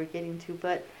know where you were getting to.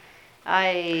 But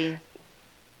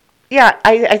yeah,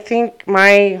 I think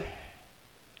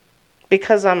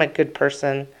because I'm a good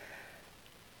person,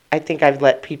 I think I've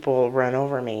let people run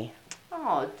over me.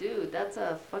 Oh, dude, that's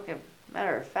a fucking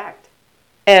matter of fact.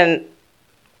 And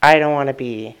I don't want to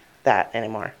be that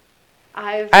anymore.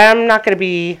 I'm not going to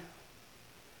be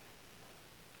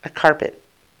a carpet.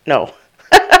 No.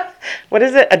 What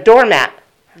is it? A doormat.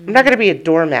 Mm-hmm. I'm not going to be a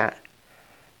doormat.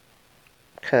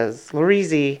 Because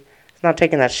Lorizy is not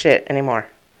taking that shit anymore.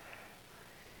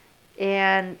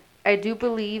 And I do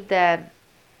believe that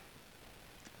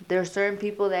there are certain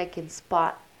people that can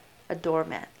spot a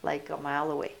doormat like a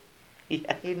mile away.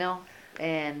 Yeah.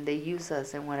 And they use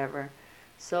us and whatever.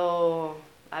 So,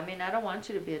 I don't want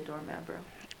you to be a doormat, bro.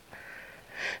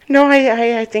 No,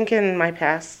 I think in my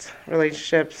past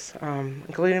relationships,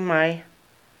 including my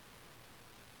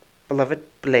beloved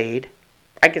Blade,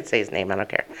 I could say his name, I don't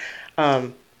care.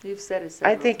 You've said it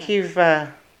several times.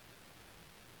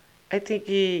 I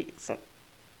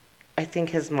think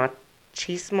his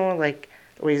machismo, like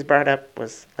the way he's brought up,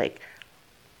 was like,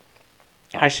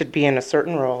 I should be in a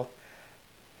certain role.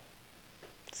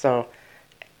 So,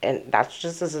 and that's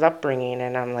just his upbringing,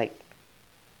 and I'm like,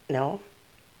 no.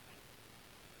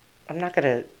 I'm not going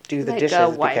to do the dishes.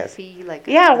 Like a wifey?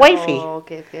 Wifey. Oh,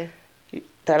 okay.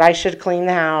 That I should clean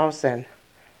the house, and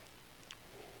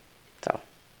so.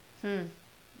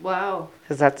 Wow.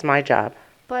 Because that's my job.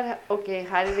 But, okay,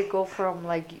 how did it go from,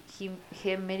 like,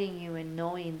 him meeting you and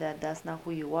knowing that that's not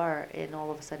who you are, and all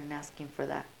of a sudden asking for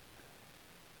that?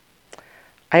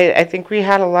 I think we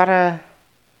had a lot of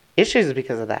issues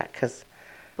because of that.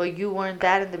 But you weren't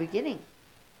that in the beginning.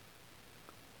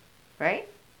 Right?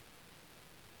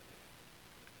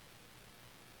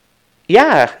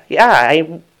 Yeah.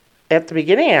 At the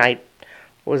beginning, I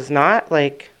was not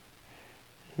like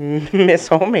Miss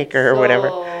Homemaker or whatever.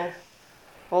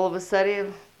 All of a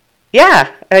sudden. Yeah,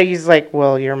 he's like,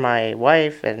 well, you're my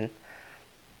wife, and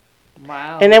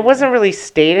Wow. And it wasn't really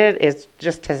stated. It's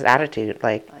just his attitude.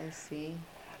 Like, I see.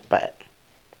 but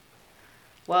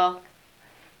Well,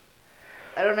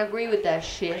 I don't agree with that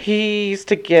shit. he used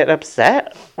to get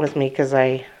upset with me because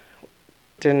I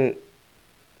didn't,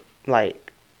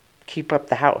 like, keep up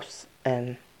the house.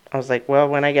 And I was like, well,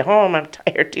 when I get home, I'm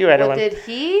tired too. I don't What want. did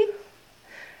he?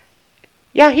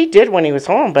 Yeah, he did when he was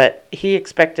home, but he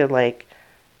expected, like,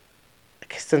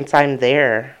 since I'm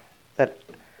there, that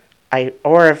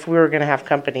or if we were going to have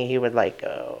company, he would, like,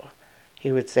 go.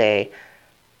 He would say,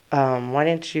 why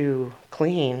didn't you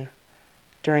clean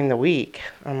during the week?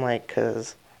 I'm like,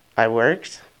 because I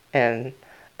worked and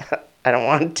I don't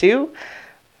want to.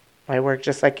 I work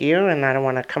just like you, and I don't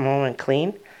want to come home and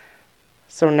clean.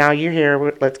 So now you're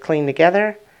here, let's clean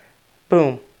together.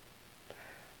 Boom.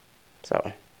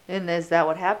 So. And is that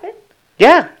what happened?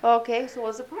 Yeah. Okay, so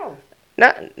what's the problem?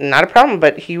 Not a problem,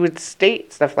 but he would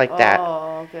state stuff like that.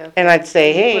 Oh, okay. And I'd say,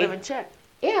 You hey. put him in check.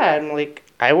 Yeah, I'm like,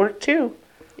 I work too.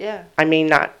 Yeah. I may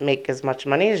not make as much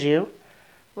money as you.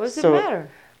 What does it matter?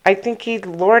 I think he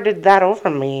lorded that over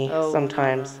me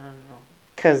sometimes. No.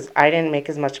 Because I didn't make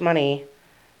as much money.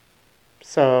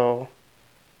 So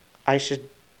I should,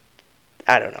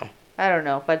 I don't know. I don't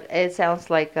know, but it sounds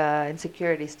like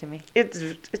insecurities to me.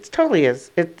 It's totally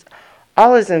is. It's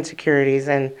all his insecurities.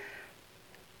 And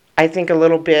I think a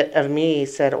little bit of me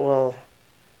said, well,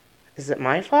 is it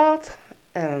my fault?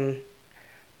 And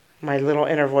my little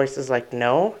inner voice is like,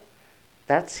 no,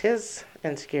 that's his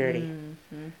insecurity.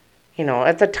 Mm-hmm. You know,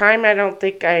 at the time, I don't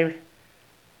think I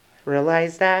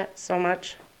realized that so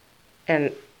much.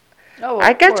 And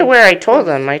I got to where I told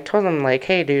him, like,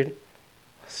 hey, dude,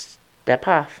 step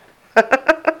off.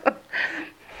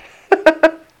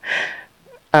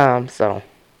 So,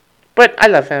 but I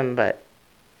love him, but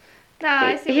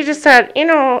I see he just had, you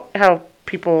know how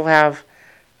people have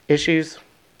issues?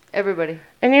 Everybody.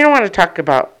 And you don't want to talk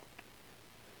about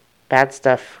bad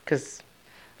stuff because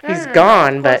he's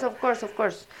gone, but... Of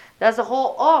course. That's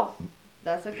a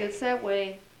that's a good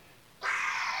segue.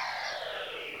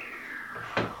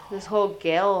 This whole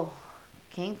Gail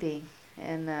King thing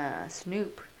and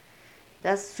Snoop.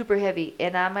 That's super heavy.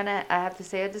 And I have to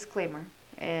say a disclaimer.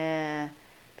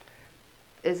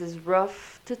 This is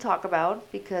rough to talk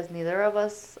about because neither of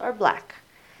us are black.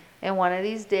 And one of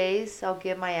these days, I'll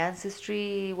get my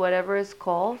ancestry, whatever it's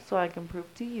called, so I can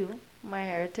prove to you my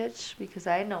heritage because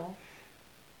I know.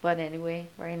 But anyway,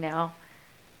 right now,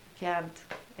 can't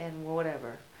and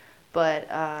whatever. But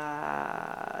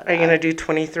Are you going to do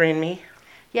 23andMe?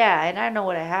 Yeah, and I know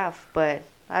what I have, but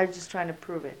I'm just trying to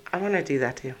prove it. I want to do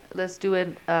that too. Let's do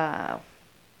it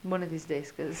one of these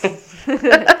days because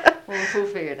we'll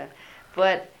figure it out.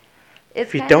 But it's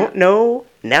if you don't know,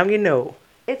 now you know.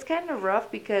 It's kind of rough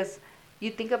because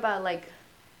you think about like,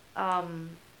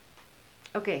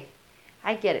 okay,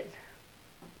 I get it.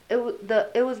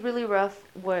 It was really rough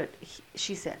what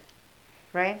she said,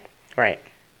 right? Right.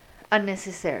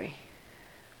 Unnecessary.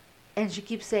 And she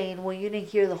keeps saying, well, you didn't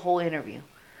hear the whole interview.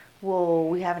 Well,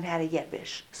 we haven't had it yet,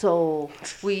 bish. So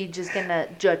we just gonna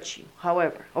judge you.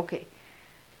 However, okay.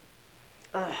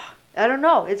 I don't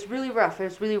know. It's really rough,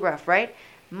 right?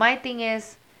 My thing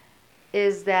is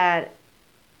that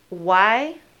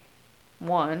why?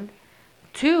 One.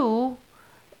 Two,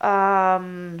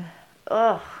 bad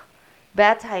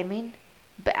timing.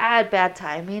 Bad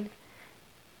timing.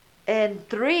 And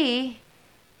three,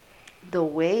 the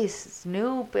way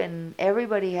Snoop and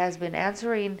everybody has been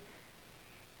answering,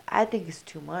 I think it's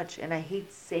too much. And I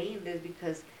hate saying this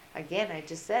because, again, I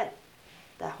just said,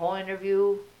 the whole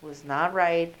interview was not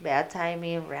right, bad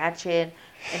timing, ratchet,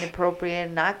 inappropriate,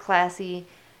 not classy,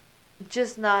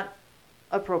 just not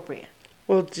appropriate.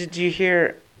 Well, did you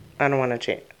hear, I don't want to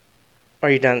change.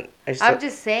 Are you done? I'm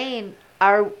just saying,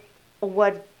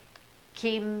 what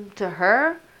came to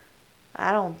her,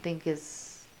 I don't think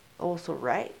is also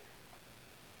right.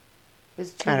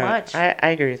 It's too much. I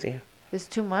agree with you. It's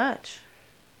too much.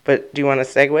 But do you want to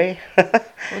segue?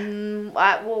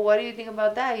 Well, what do you think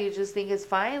about that? You just think it's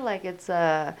fine? Like it's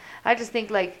I just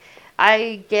think like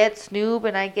I get Snoop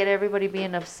and I get everybody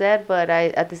being upset, but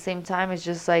at the same time it's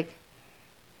just like,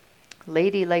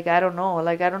 lady, like I don't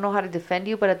know how to defend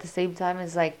you, but at the same time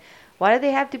it's like, why do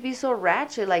they have to be so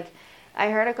ratchet? Like I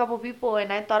heard a couple people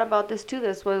and I thought about this too.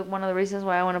 This was one of the reasons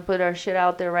why I want to put our shit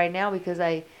out there right now because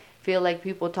I feel like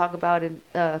people talk about it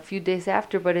a few days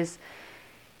after, but it's,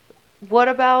 what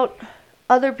about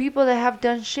other people that have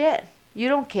done shit? You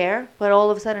don't care, but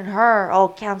all of a sudden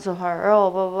cancel her, blah,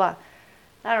 blah, blah.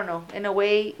 I don't know. In a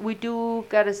way, we do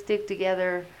got to stick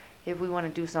together if we want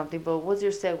to do something, but what's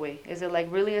your segue? Is it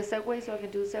like really a segue so I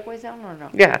can do a segue sound or no?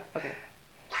 Yeah. Okay.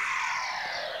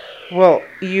 Well,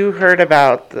 you heard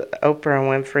about Oprah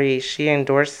Winfrey. She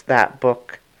endorsed that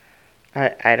book.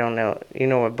 I don't know. You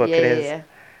know what book Yeah, it yeah, is? yeah.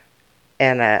 I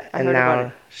And heard about now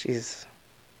it. she's.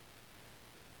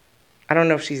 I don't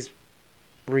know if she's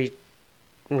re,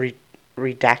 re,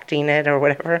 redacting it or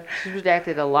whatever. She's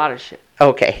redacted a lot of shit.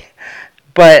 Okay.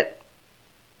 But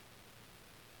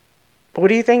what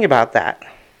do you think about that?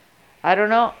 I don't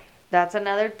know. That's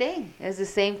another thing. It's the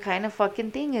same kind of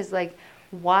fucking thing. It's like,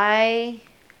 why?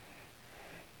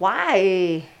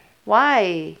 Why?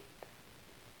 Why?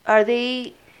 Are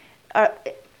they? Are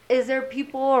is there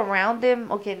people around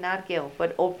them? Okay, not Gail,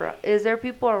 but Oprah. Is there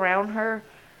people around her?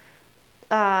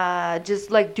 Just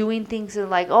like doing things and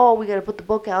like, oh, we gotta put the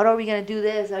book out. Are we gonna do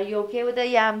this? Are you okay with that?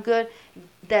 Yeah, I'm good.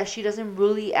 That she doesn't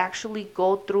really actually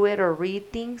go through it or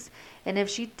read things. And if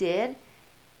she did,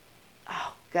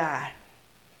 oh God,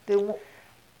 then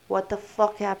what the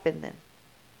fuck happened then?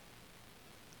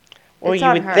 Well, It's you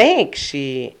on would her. think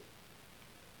she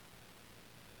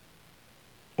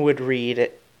would read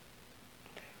it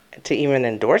to even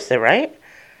endorse it, right?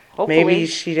 Maybe Hopefully.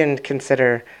 she didn't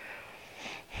consider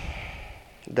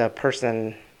the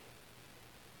person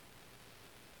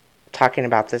talking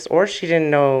about this, or she didn't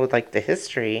know like the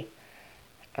history,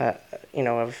 uh,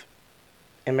 of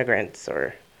immigrants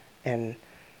and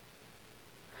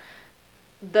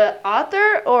The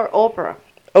author or Oprah?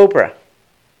 Oprah.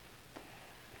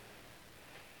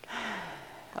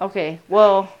 Okay,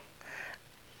 well,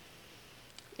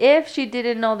 if she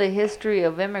didn't know the history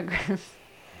of immigrants,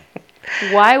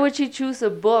 why would she choose a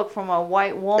book from a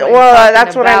white woman Well, talking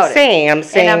that's what I'm about it? saying. I'm And I'm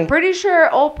saying, pretty sure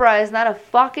Oprah is not a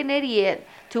fucking idiot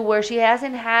to where she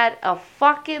hasn't had a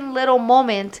fucking little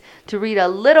moment to read a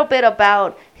little bit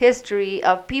about history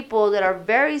of people that are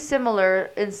very similar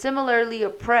and similarly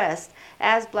oppressed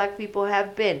as black people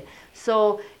have been.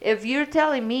 So if you're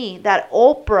telling me that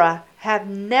Oprah have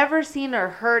never seen or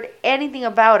heard anything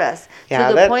about us yeah,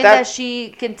 to the that point that that she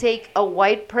can take a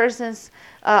white person's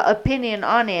opinion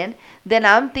on it, then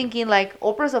I'm thinking like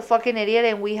Oprah's a fucking idiot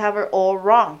and we have her all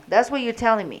wrong. That's what you're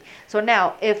telling me. So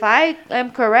now, if I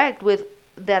am correct with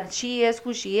that she is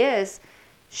who she is,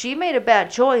 she made a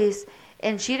bad choice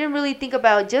and she didn't really think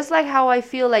about just like how I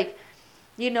feel like,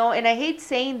 and I hate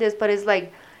saying this, but it's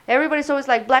like everybody's always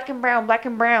like black and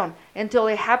brown until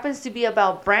it happens to be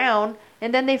about brown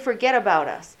and then they forget about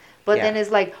us. But yeah, then it's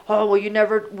like, oh well, you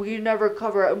never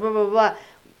cover blah blah blah.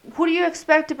 Who do you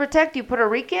expect to protect you? Puerto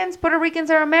Ricans? Puerto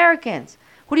Ricans are Americans.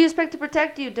 Who do you expect to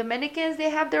protect you? Dominicans, they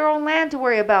have their own land to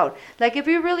worry about. Like, if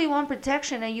you really want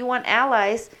protection and you want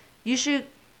allies, you should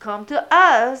come to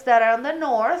us that are in the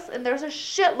north, and there's a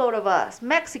shitload of us.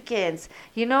 Mexicans,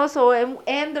 so,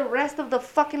 and the rest of the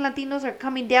fucking Latinos are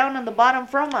coming down on the bottom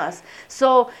from us.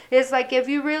 So, it's like, if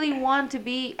you really want to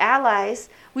be allies,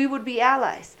 we would be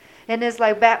allies. And it's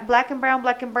like black and brown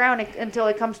until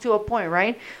it comes to a point,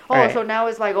 right? Oh, right. so now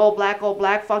it's like, oh,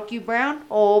 black, fuck you, brown.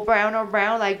 Oh, brown or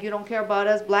brown, like you don't care about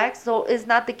us blacks. So it's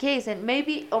not the case. And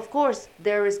maybe, of course,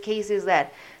 there is cases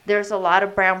that there's a lot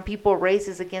of brown people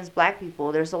racist against black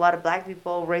people. There's a lot of black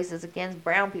people racist against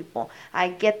brown people. I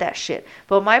get that shit.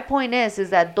 But my point is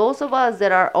that those of us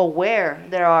that are aware,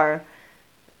 that are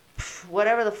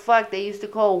whatever the fuck they used to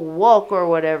call woke or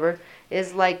whatever,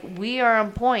 is like we are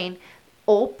on point.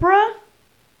 Oprah?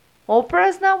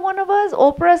 Oprah's not one of us.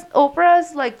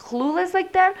 Oprah's like clueless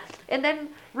like that. And then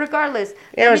regardless,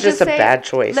 Yeah, it was just a bad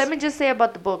choice. let me just say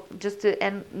about the book, just to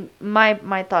end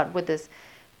my thought with this.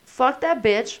 Fuck that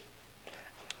bitch.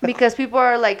 Because people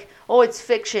are like, oh, it's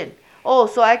fiction. Oh,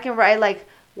 so I can write like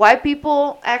white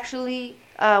people actually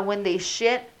when they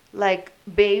shit, like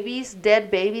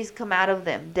dead babies come out of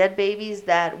them. Dead babies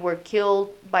that were killed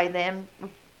by them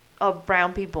of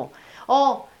brown people.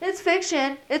 Oh, it's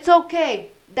fiction. It's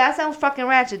okay. That sounds fucking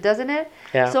ratchet, doesn't it?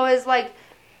 Yeah. So it's like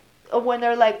when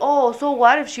they're like, oh, so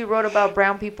what if she wrote about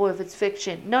brown people if it's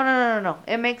fiction? No.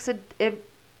 It makes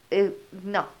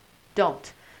no,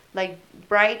 don't. Like,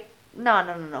 bright,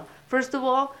 no. First of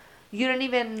all, you didn't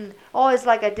even, oh, it's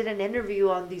like I did an interview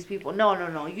on these people.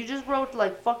 No. You just wrote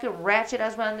like fucking ratchet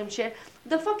ass random shit.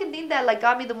 The fucking thing that like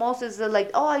got me the most is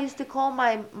like, oh, I used to call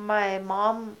my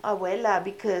mom abuela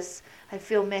because I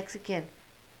feel Mexican.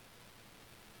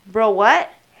 Bro,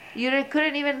 what? You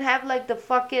couldn't even have like the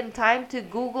fucking time to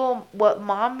Google what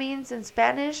mom means in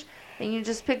Spanish, and you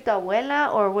just picked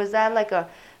abuela, or was that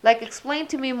like explain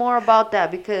to me more about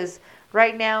that, because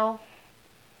right now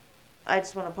I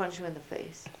just want to punch you in the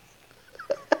face.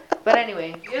 But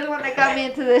anyway, you're the one that got me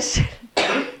into this shit.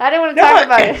 I didn't want to talk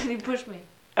about it, and you pushed me.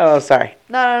 Oh, sorry.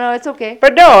 No, it's okay.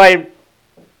 But no,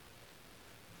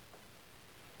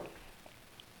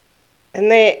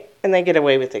 and they get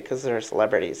away with it because they're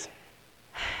celebrities.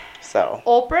 So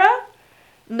Oprah,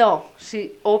 no,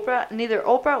 neither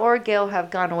Oprah or Gail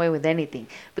have gone away with anything.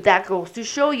 But that goes to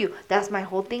show you. That's my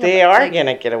whole thing. they are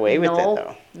gonna get away with it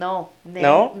though. No,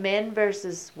 No? men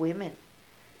versus women.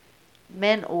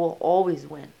 Men will always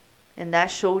win, and that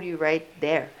showed you right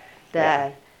there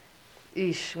that,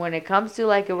 when it comes to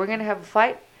like, if we're gonna have a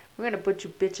fight, we're gonna put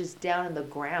you bitches down in the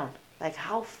ground. Like,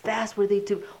 how fast were they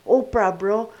to Oprah,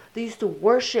 bro? They used to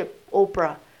worship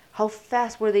Oprah. How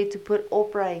fast were they to put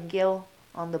Oprah and Gail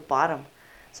on the bottom?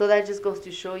 So that just goes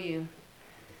to show you,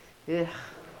 ugh,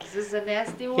 this is a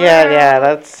nasty world. Yeah,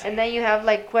 that's. And then you have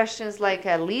like questions like,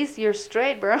 at least you're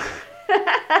straight, bro.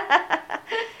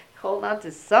 Hold on to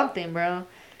something, bro.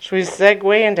 Should we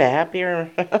segue into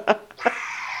happier?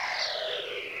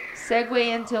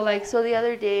 Segue into like, so the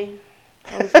other day,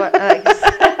 I was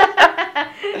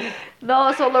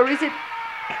no, so Larissa,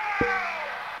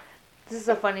 this is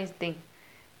a funny thing.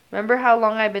 Remember how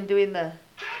long I've been doing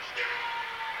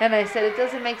and I said it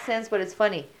doesn't make sense, but it's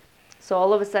funny. So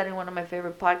all of a sudden, one of my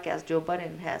favorite podcasts, Joe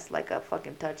Budden, has like a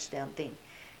fucking touchdown thing.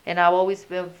 And I've always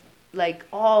been like,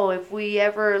 oh, if we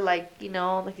ever like,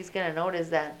 like he's going to notice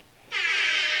that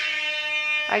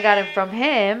I got it from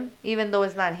him, even though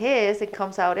it's not his, it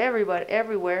comes out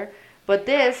everywhere. But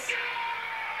this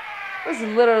was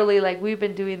literally like, we've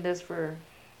been doing this for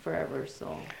forever,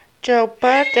 so. Joe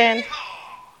Budden.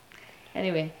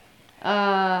 Anyway.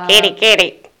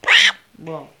 Kitty.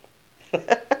 Well. You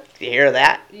hear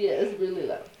that? Yeah, it's really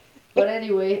loud. But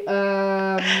anyway,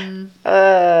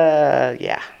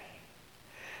 yeah.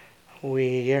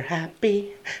 We're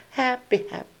happy. I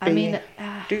mean,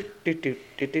 do.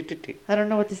 I don't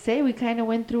know what to say. We kind of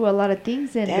went through a lot of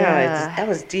things, and yeah, that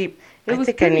was deep. I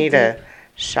think I need a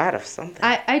shot of something.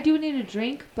 I do need a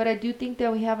drink, but I do think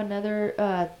that we have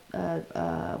another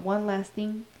one last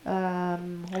thing.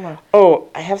 Hold on. Oh,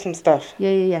 I have some stuff.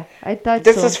 Yeah. I thought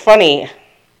this is funny.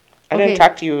 I didn't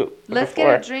talk to you Let's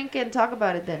before. get a drink and talk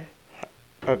about it then.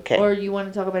 Okay. Or you want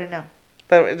to talk about it now?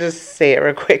 Let me just say it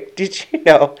real quick. Did you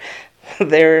know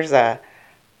there's I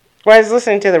was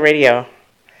listening to the radio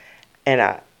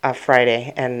and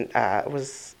Friday, and I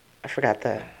forgot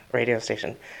the radio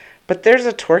station, but there's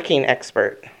a twerking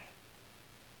expert.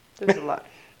 There's a lot.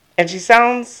 And she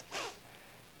sounds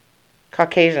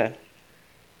Caucasian,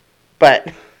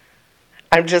 but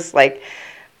I'm just like,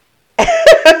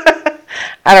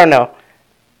 I don't know.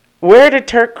 Where did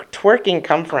twerking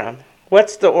come from?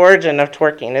 What's the origin of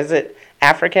twerking? Is it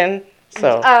African?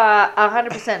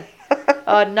 100%.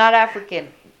 Not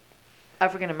African.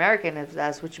 African American, if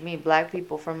that's what you mean. Black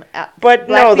people from. But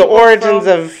no, the origins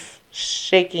of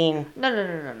shaking. No.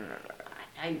 Now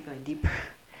you're going deeper.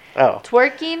 Oh.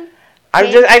 Twerking.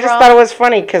 I just thought it was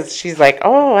funny because she's like,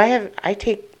 oh,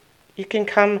 you can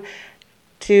come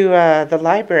to the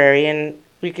library and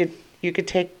you could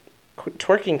take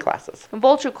twerking classes.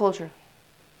 Vulture culture.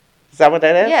 Is that what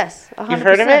that is? Yes, 100%. You've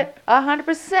heard of it?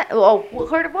 100%. Oh,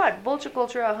 heard of what? Vulture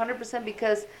culture, 100%.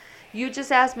 Because you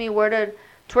just asked me where did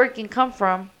twerking come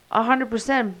from.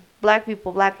 100% black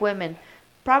people, black women,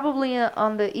 probably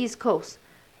on the East Coast.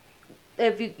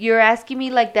 If you're asking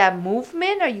me like that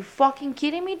movement, are you fucking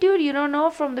kidding me, dude? You don't know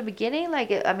from the beginning?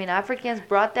 Like, I mean, Africans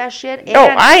brought that shit. No,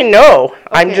 I know. Okay.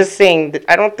 I'm just saying that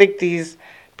I don't think these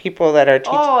people that are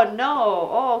teaching. Oh, no.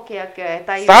 Oh, okay. I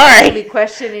thought you Sorry. were really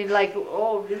questioning, like,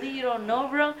 oh, really? You don't know,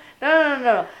 bro?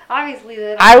 No. Obviously,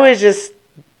 they don't I know. was just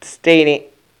stating,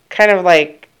 kind of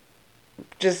like,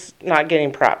 just not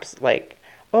getting props. Like,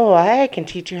 oh, I can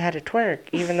teach you how to twerk,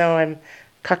 even though I'm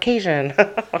Caucasian.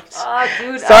 Oh,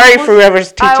 dude. Sorry for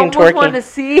whoever's teaching twerking. I want to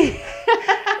see.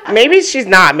 Maybe she's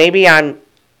not. Maybe I'm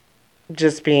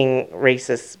just being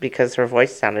racist because her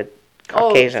voice sounded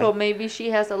Caucasian. Oh, so maybe she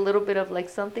has a little bit of like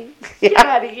something? Yeah. Get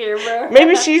out of here, bro.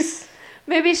 Maybe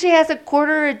she has a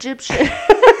quarter Egyptian.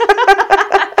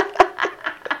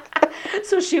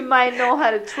 So she might know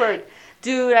how to twerk.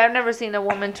 Dude, I've never seen a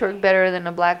woman twerk better than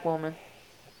a black woman.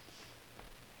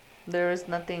 There is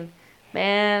nothing.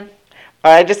 Man.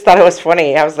 I just thought it was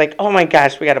funny. I was like, oh my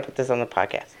gosh, we got to put this on the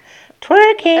podcast.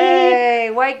 Twerking.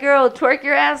 Hey, white girl, twerk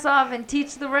your ass off and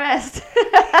teach the rest.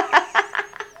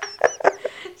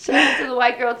 Shout out to the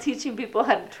white girl teaching people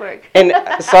how to twerk. And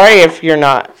sorry if you're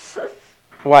not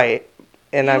white.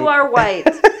 And you are white.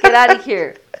 Get out of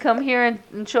here. Come here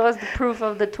and show us the proof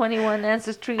of the 21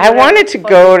 ancestry. I wanted to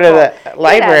go to the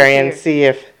library and see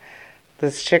if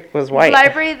this chick was white. The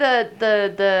library,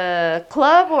 the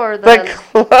club, or the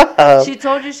club? She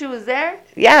told you she was there?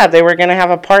 Yeah, they were going to have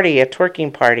a party, a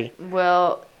twerking party.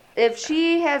 Well, if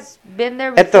she has been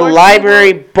there before. At the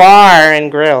library bar and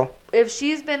grill. If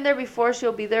she's been there before,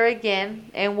 she'll be there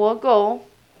again, and we'll go.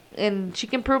 And she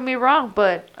can prove me wrong,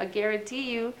 but I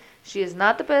guarantee you, She is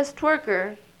not the best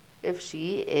twerker if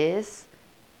she is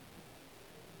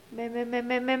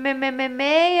mayonnaise.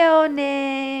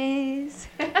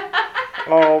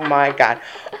 Oh my God.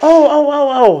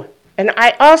 Oh. And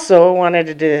I also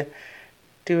wanted to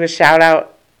do a shout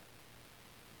out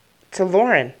to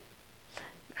Lauren.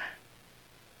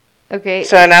 Okay.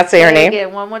 Should I not say her name?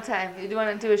 Again, one more time. You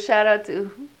want to do a shout out to?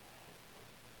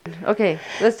 Okay,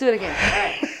 let's do it again. All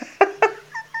right.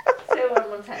 Say it one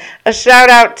more time. A shout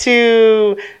out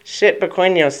to Shit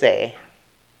Pequeño say.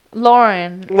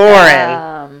 Lauren.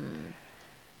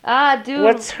 Dude.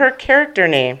 What's her character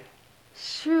name?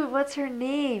 Shoot, what's her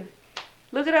name?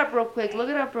 Look it up real quick.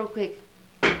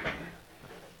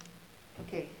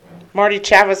 Okay. Marty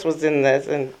Chavez was in this,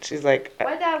 and she's like...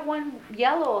 Why that one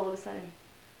yellow all of a sudden?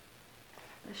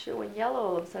 That shit went yellow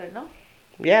all of a sudden, no?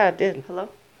 Yeah, it did. Hello?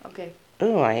 Okay.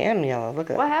 Ooh, I am yellow. Look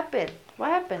at What that.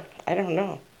 happened? I don't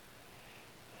know.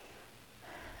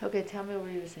 Okay, tell me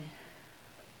what you were saying.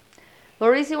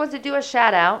 Lorisi wants to do a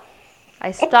shout out.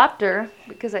 I stopped her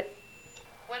because I...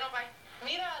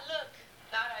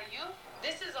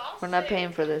 We're not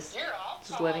paying for this.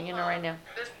 Just letting you know right now.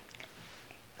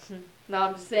 No,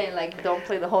 I'm just saying, like, don't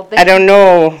play the whole thing. I don't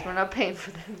know. We're not paying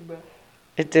for this, bro.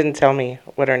 It didn't tell me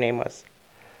what her name was.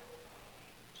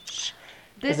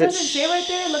 This doesn't say right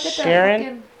there. Look at Sharon? that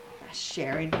fucking...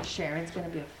 Sharon. Sharon's gonna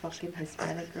be a fucking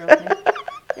Hispanic girl. Man.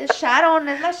 Es Sharon.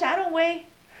 Es la Sharon, güey.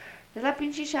 Es la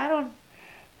pinche Sharon.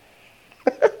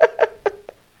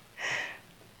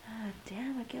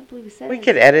 Damn, I can't believe we said it. We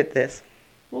could edit this.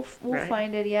 We'll right?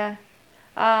 find it, yeah.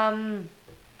 How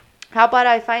about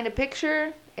I find a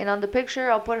picture, and on the picture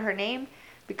I'll put her name,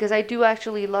 because I do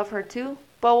actually love her too.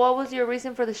 But what was your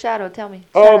reason for the shadow? Tell me.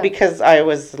 Oh, because I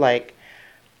was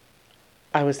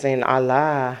saying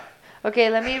Allah. Okay,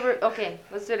 okay,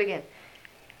 let's do it again.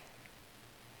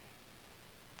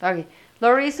 Okay,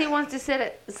 Lorisi wants to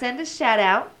send a shout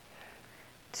out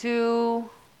to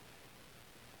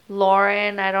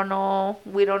Lauren. I don't know.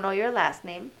 We don't know your last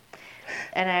name.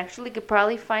 And I actually could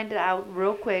probably find it out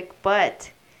real quick,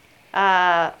 but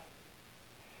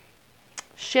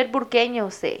Shit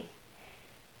Burqueño say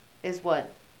is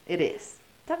what it is.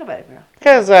 Talk about it, girl.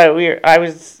 Because I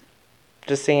was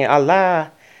just saying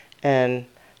Allah, and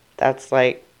that's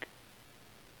like,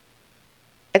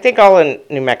 I think all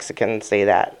New Mexicans say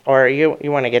that. Or you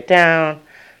want to get down,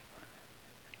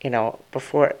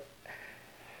 before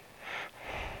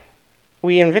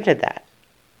we invented that.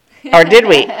 Or did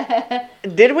we?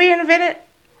 Did we invent it?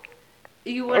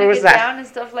 You want to get down and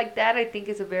stuff like that? I think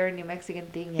it's a very New Mexican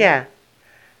thing. Yeah.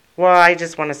 Well, I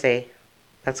just want to say,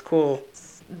 that's cool.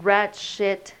 Rat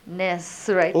shitness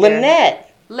right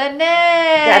Lynette. there.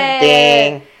 Lynette. God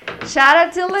dang. Shout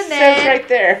out to Lynette. It says right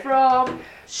there. From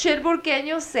Shit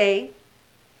Burqueño say.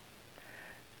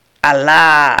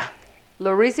 Allah.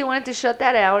 Lorisi wanted to shut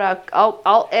that out.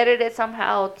 I'll edit it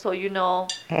somehow so you know.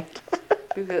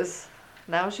 Because...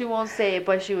 now she won't say it,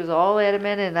 but she was all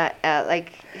adamant and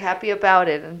happy about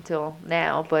it until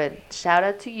now. But shout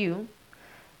out to you.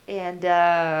 And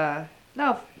I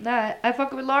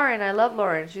fuck with Lauren. I love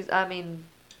Lauren.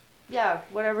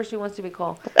 Whatever she wants to be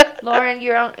called. Lauren,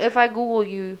 if I Google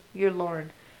you, you're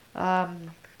Lauren.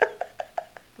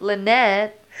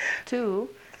 Lynette, too.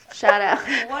 Shout out.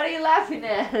 What are you laughing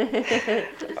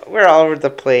at? We're all over the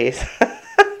place.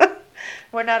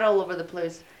 We're not all over the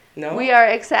place. No? We are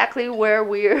exactly where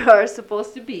we are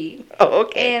supposed to be. Oh,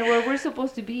 okay. And where we're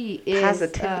supposed to be is...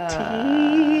 positivity.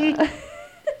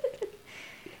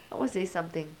 I want to say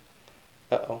something.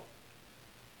 Uh-oh.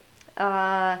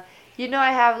 I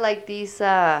have like these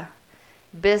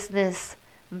business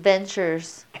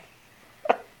ventures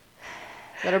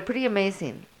that are pretty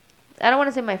amazing. I don't want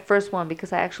to say my first one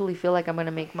because I actually feel like I'm going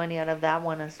to make money out of that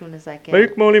one as soon as I can.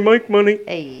 Make money.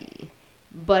 Hey.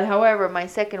 But however, my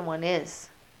second one is...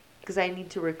 because I need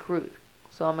to recruit.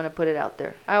 So I'm going to put it out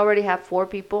there. I already have 4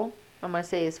 people. I'm going to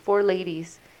say it's 4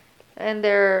 ladies. And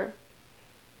they're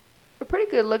a pretty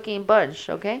good looking bunch,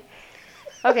 okay?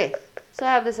 Okay, so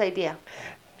I have this idea.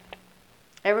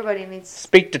 Everybody needs...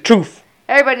 speak the truth.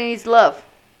 Everybody needs love.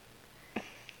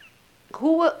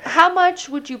 How much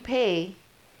would you pay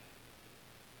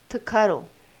to cuddle?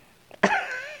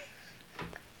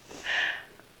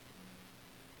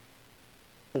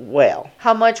 Well.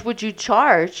 How much would you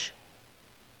charge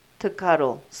to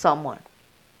cuddle someone?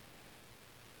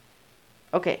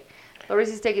 Okay.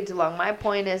 Lorisi's taking too long. My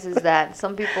point is that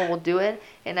some people will do it,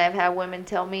 and I've had women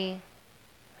tell me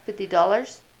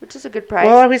 $50, which is a good price.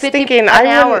 Well, I was thinking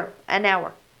an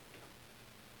hour.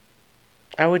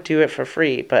 I would do it for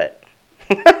free, but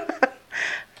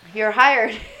you're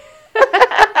hired.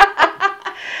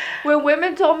 When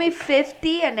women told me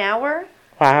 50 an hour,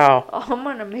 Wow. oh, I'm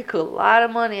gonna make a lot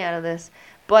of money out of this.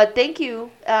 But thank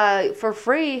you, for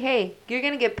free. Hey, you're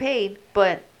gonna get paid,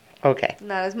 but Okay.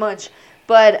 not as much.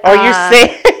 But Are you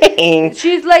saying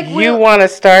she's like, you want to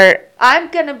start? I'm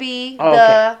gonna be Okay.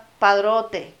 the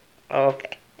padrote,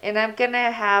 Okay. and I'm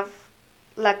gonna have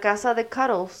la casa de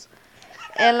cuddles.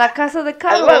 And la casa de I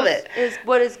cuddles love it. is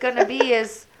what it's gonna be.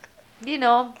 Is,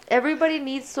 everybody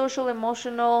needs social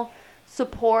emotional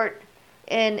support,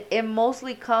 and it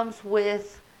mostly comes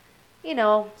with,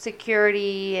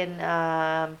 security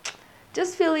and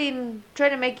just trying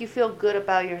to make you feel good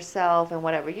about yourself and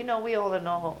whatever. We all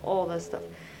know all this stuff.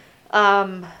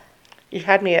 You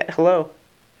had me at hello.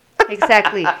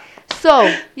 Exactly.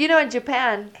 So, in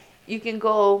Japan, you can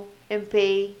go and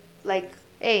pay, like,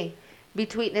 hey,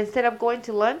 instead of going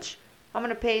to lunch, I'm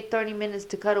going to pay 30 minutes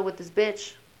to cuddle with this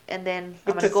bitch. And then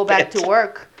I'm going to go back to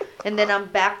work. And then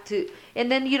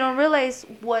and then you don't realize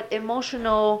what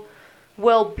emotional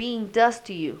well-being does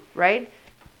to you, right?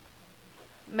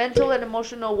 Mental and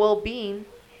emotional well-being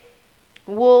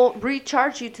will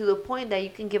recharge you to the point that you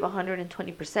can give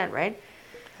 120%, right?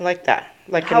 I like that.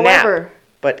 Like However, a nap,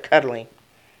 but cuddling.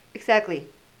 Exactly.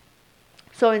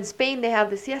 So in Spain, they have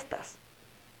the siestas.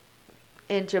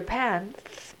 In Japan,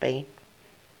 Spain.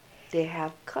 they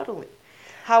have cuddling.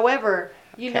 However,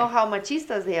 you Okay. know how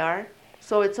machistas they are,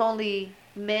 so it's only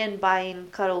men buying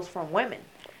cuddles from women.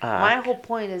 My whole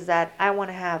point is that I want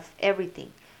to have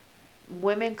everything.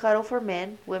 Women cuddle for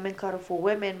men, women cuddle for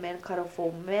women, men cuddle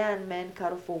for men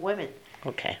cuddle for women.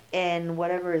 Okay. And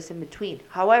whatever is in between.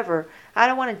 However, I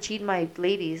don't want to cheat my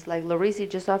ladies. Like Larissa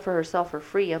just offered herself for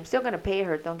free. I'm still going to pay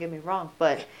her, don't get me wrong.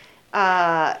 But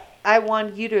I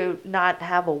want you to not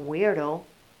have a weirdo.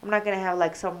 I'm not going to have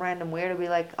like some random weirdo be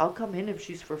like, I'll come in if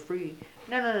she's for free.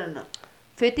 No.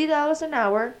 $50 an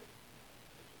hour.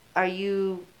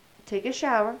 You take a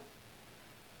shower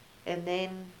and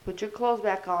then put your clothes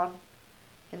back on.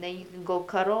 And then you can go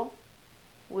cuddle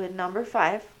with number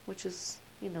 5, which is...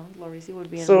 Larissa would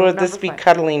be in So would this number be 5.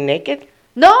 cuddling naked?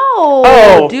 No,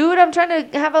 Oh. dude, I'm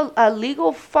trying to have a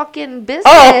legal fucking business.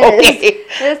 Oh, okay.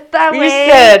 Esta You way.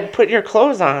 said put your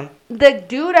clothes on.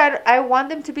 I want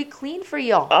them to be clean for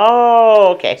y'all.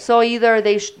 Oh, okay. So either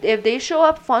if they show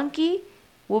up funky,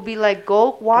 we'll be like,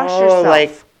 go wash Oh, yourself.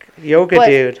 like yoga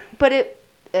dude. But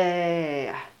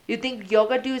you think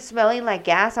yoga dude smelling like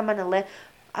gas?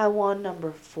 I want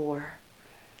number 4.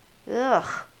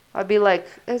 Ugh. I'd be like,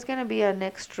 it's going to be an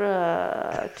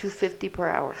extra $250 per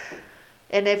hour.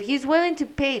 And if he's willing to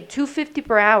pay $250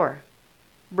 per hour,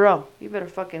 bro, you better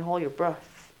fucking hold your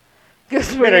breath. You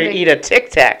better eat a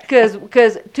Tic Tac. Because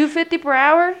 $250 per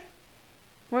hour,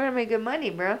 we're going to make good money,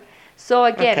 bro. So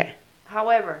again, Okay.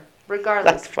 however,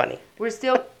 regardless. That's funny. We're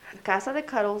still Casa de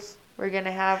Cuddles. We're going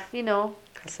to have,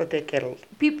 Casa de Kettles.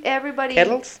 everybody.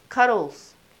 Kettles?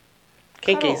 Cuddles.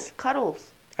 Kinkies.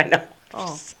 Cuddles. I know.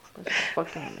 Oh, that's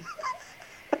fucking with me.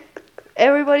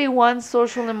 Everybody wants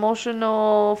social,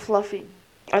 emotional, fluffy.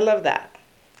 I love that.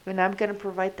 And I'm going to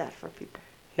provide that for people.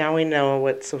 Now we know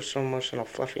what social emotional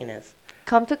fluffing is.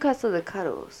 Come to Casa de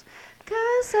Cuddles.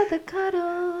 Casa de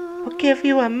Cuddles. We'll give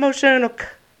you emotional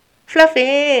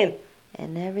fluffing.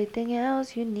 And everything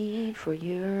else you need for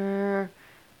your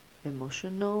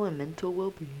emotional and mental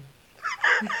well-being.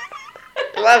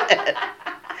 Love it.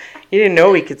 You didn't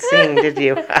know we could sing, did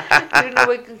you? You didn't know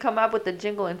we can come up with the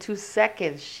jingle in 2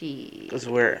 seconds. Because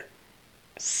we're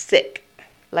sick.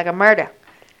 Like a murder.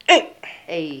 Hey.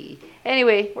 Hey.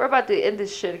 Anyway, we're about to end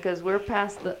this shit because we're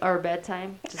past our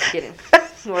bedtime. Just kidding.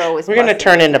 We're going to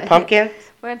turn into pumpkins.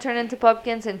 We're going to turn into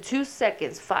pumpkins in 2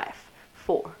 seconds. 5,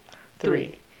 4,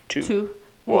 3, 2,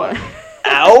 1.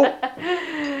 Ow.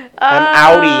 I'm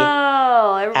outie.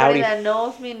 Oh, everybody Outie. that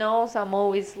knows me knows I'm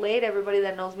always late. Everybody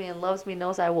that knows me and loves me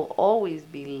knows I will always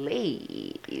be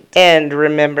late. And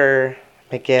remember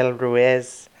Miguel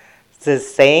Ruiz's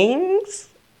sayings?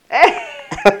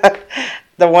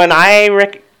 The one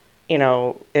it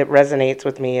resonates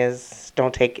with me is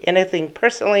don't take anything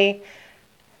personally.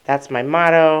 That's my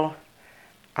motto.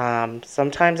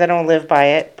 Sometimes I don't live by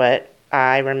it, but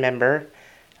I remember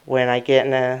when I get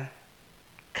in a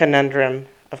conundrum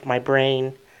of my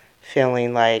brain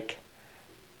feeling like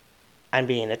I'm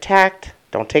being attacked,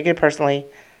 don't take it personally.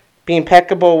 Be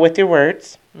impeccable with your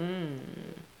words.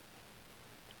 And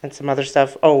some other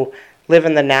stuff. Oh, live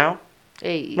in the now.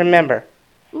 Hey. Remember.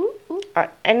 Ooh, ooh.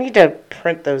 I need to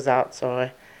print those out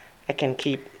so I can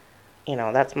keep,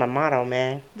 that's my motto,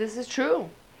 man. This is true.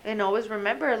 And always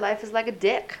remember, life is like a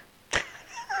dick. It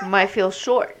might feel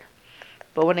short,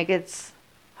 but when it gets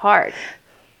hard,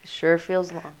 it sure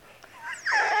feels long.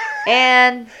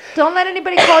 And don't let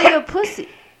anybody call you a pussy.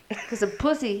 Because a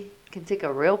pussy can take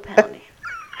a real pounding.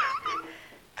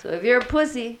 So if you're a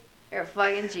pussy, you're a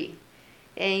fucking G.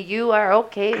 And you are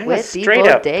okay I'm with a the straight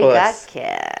up Bodega puss.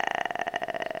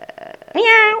 cat.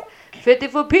 Meow. 50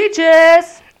 for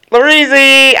peaches.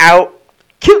 Larizi out.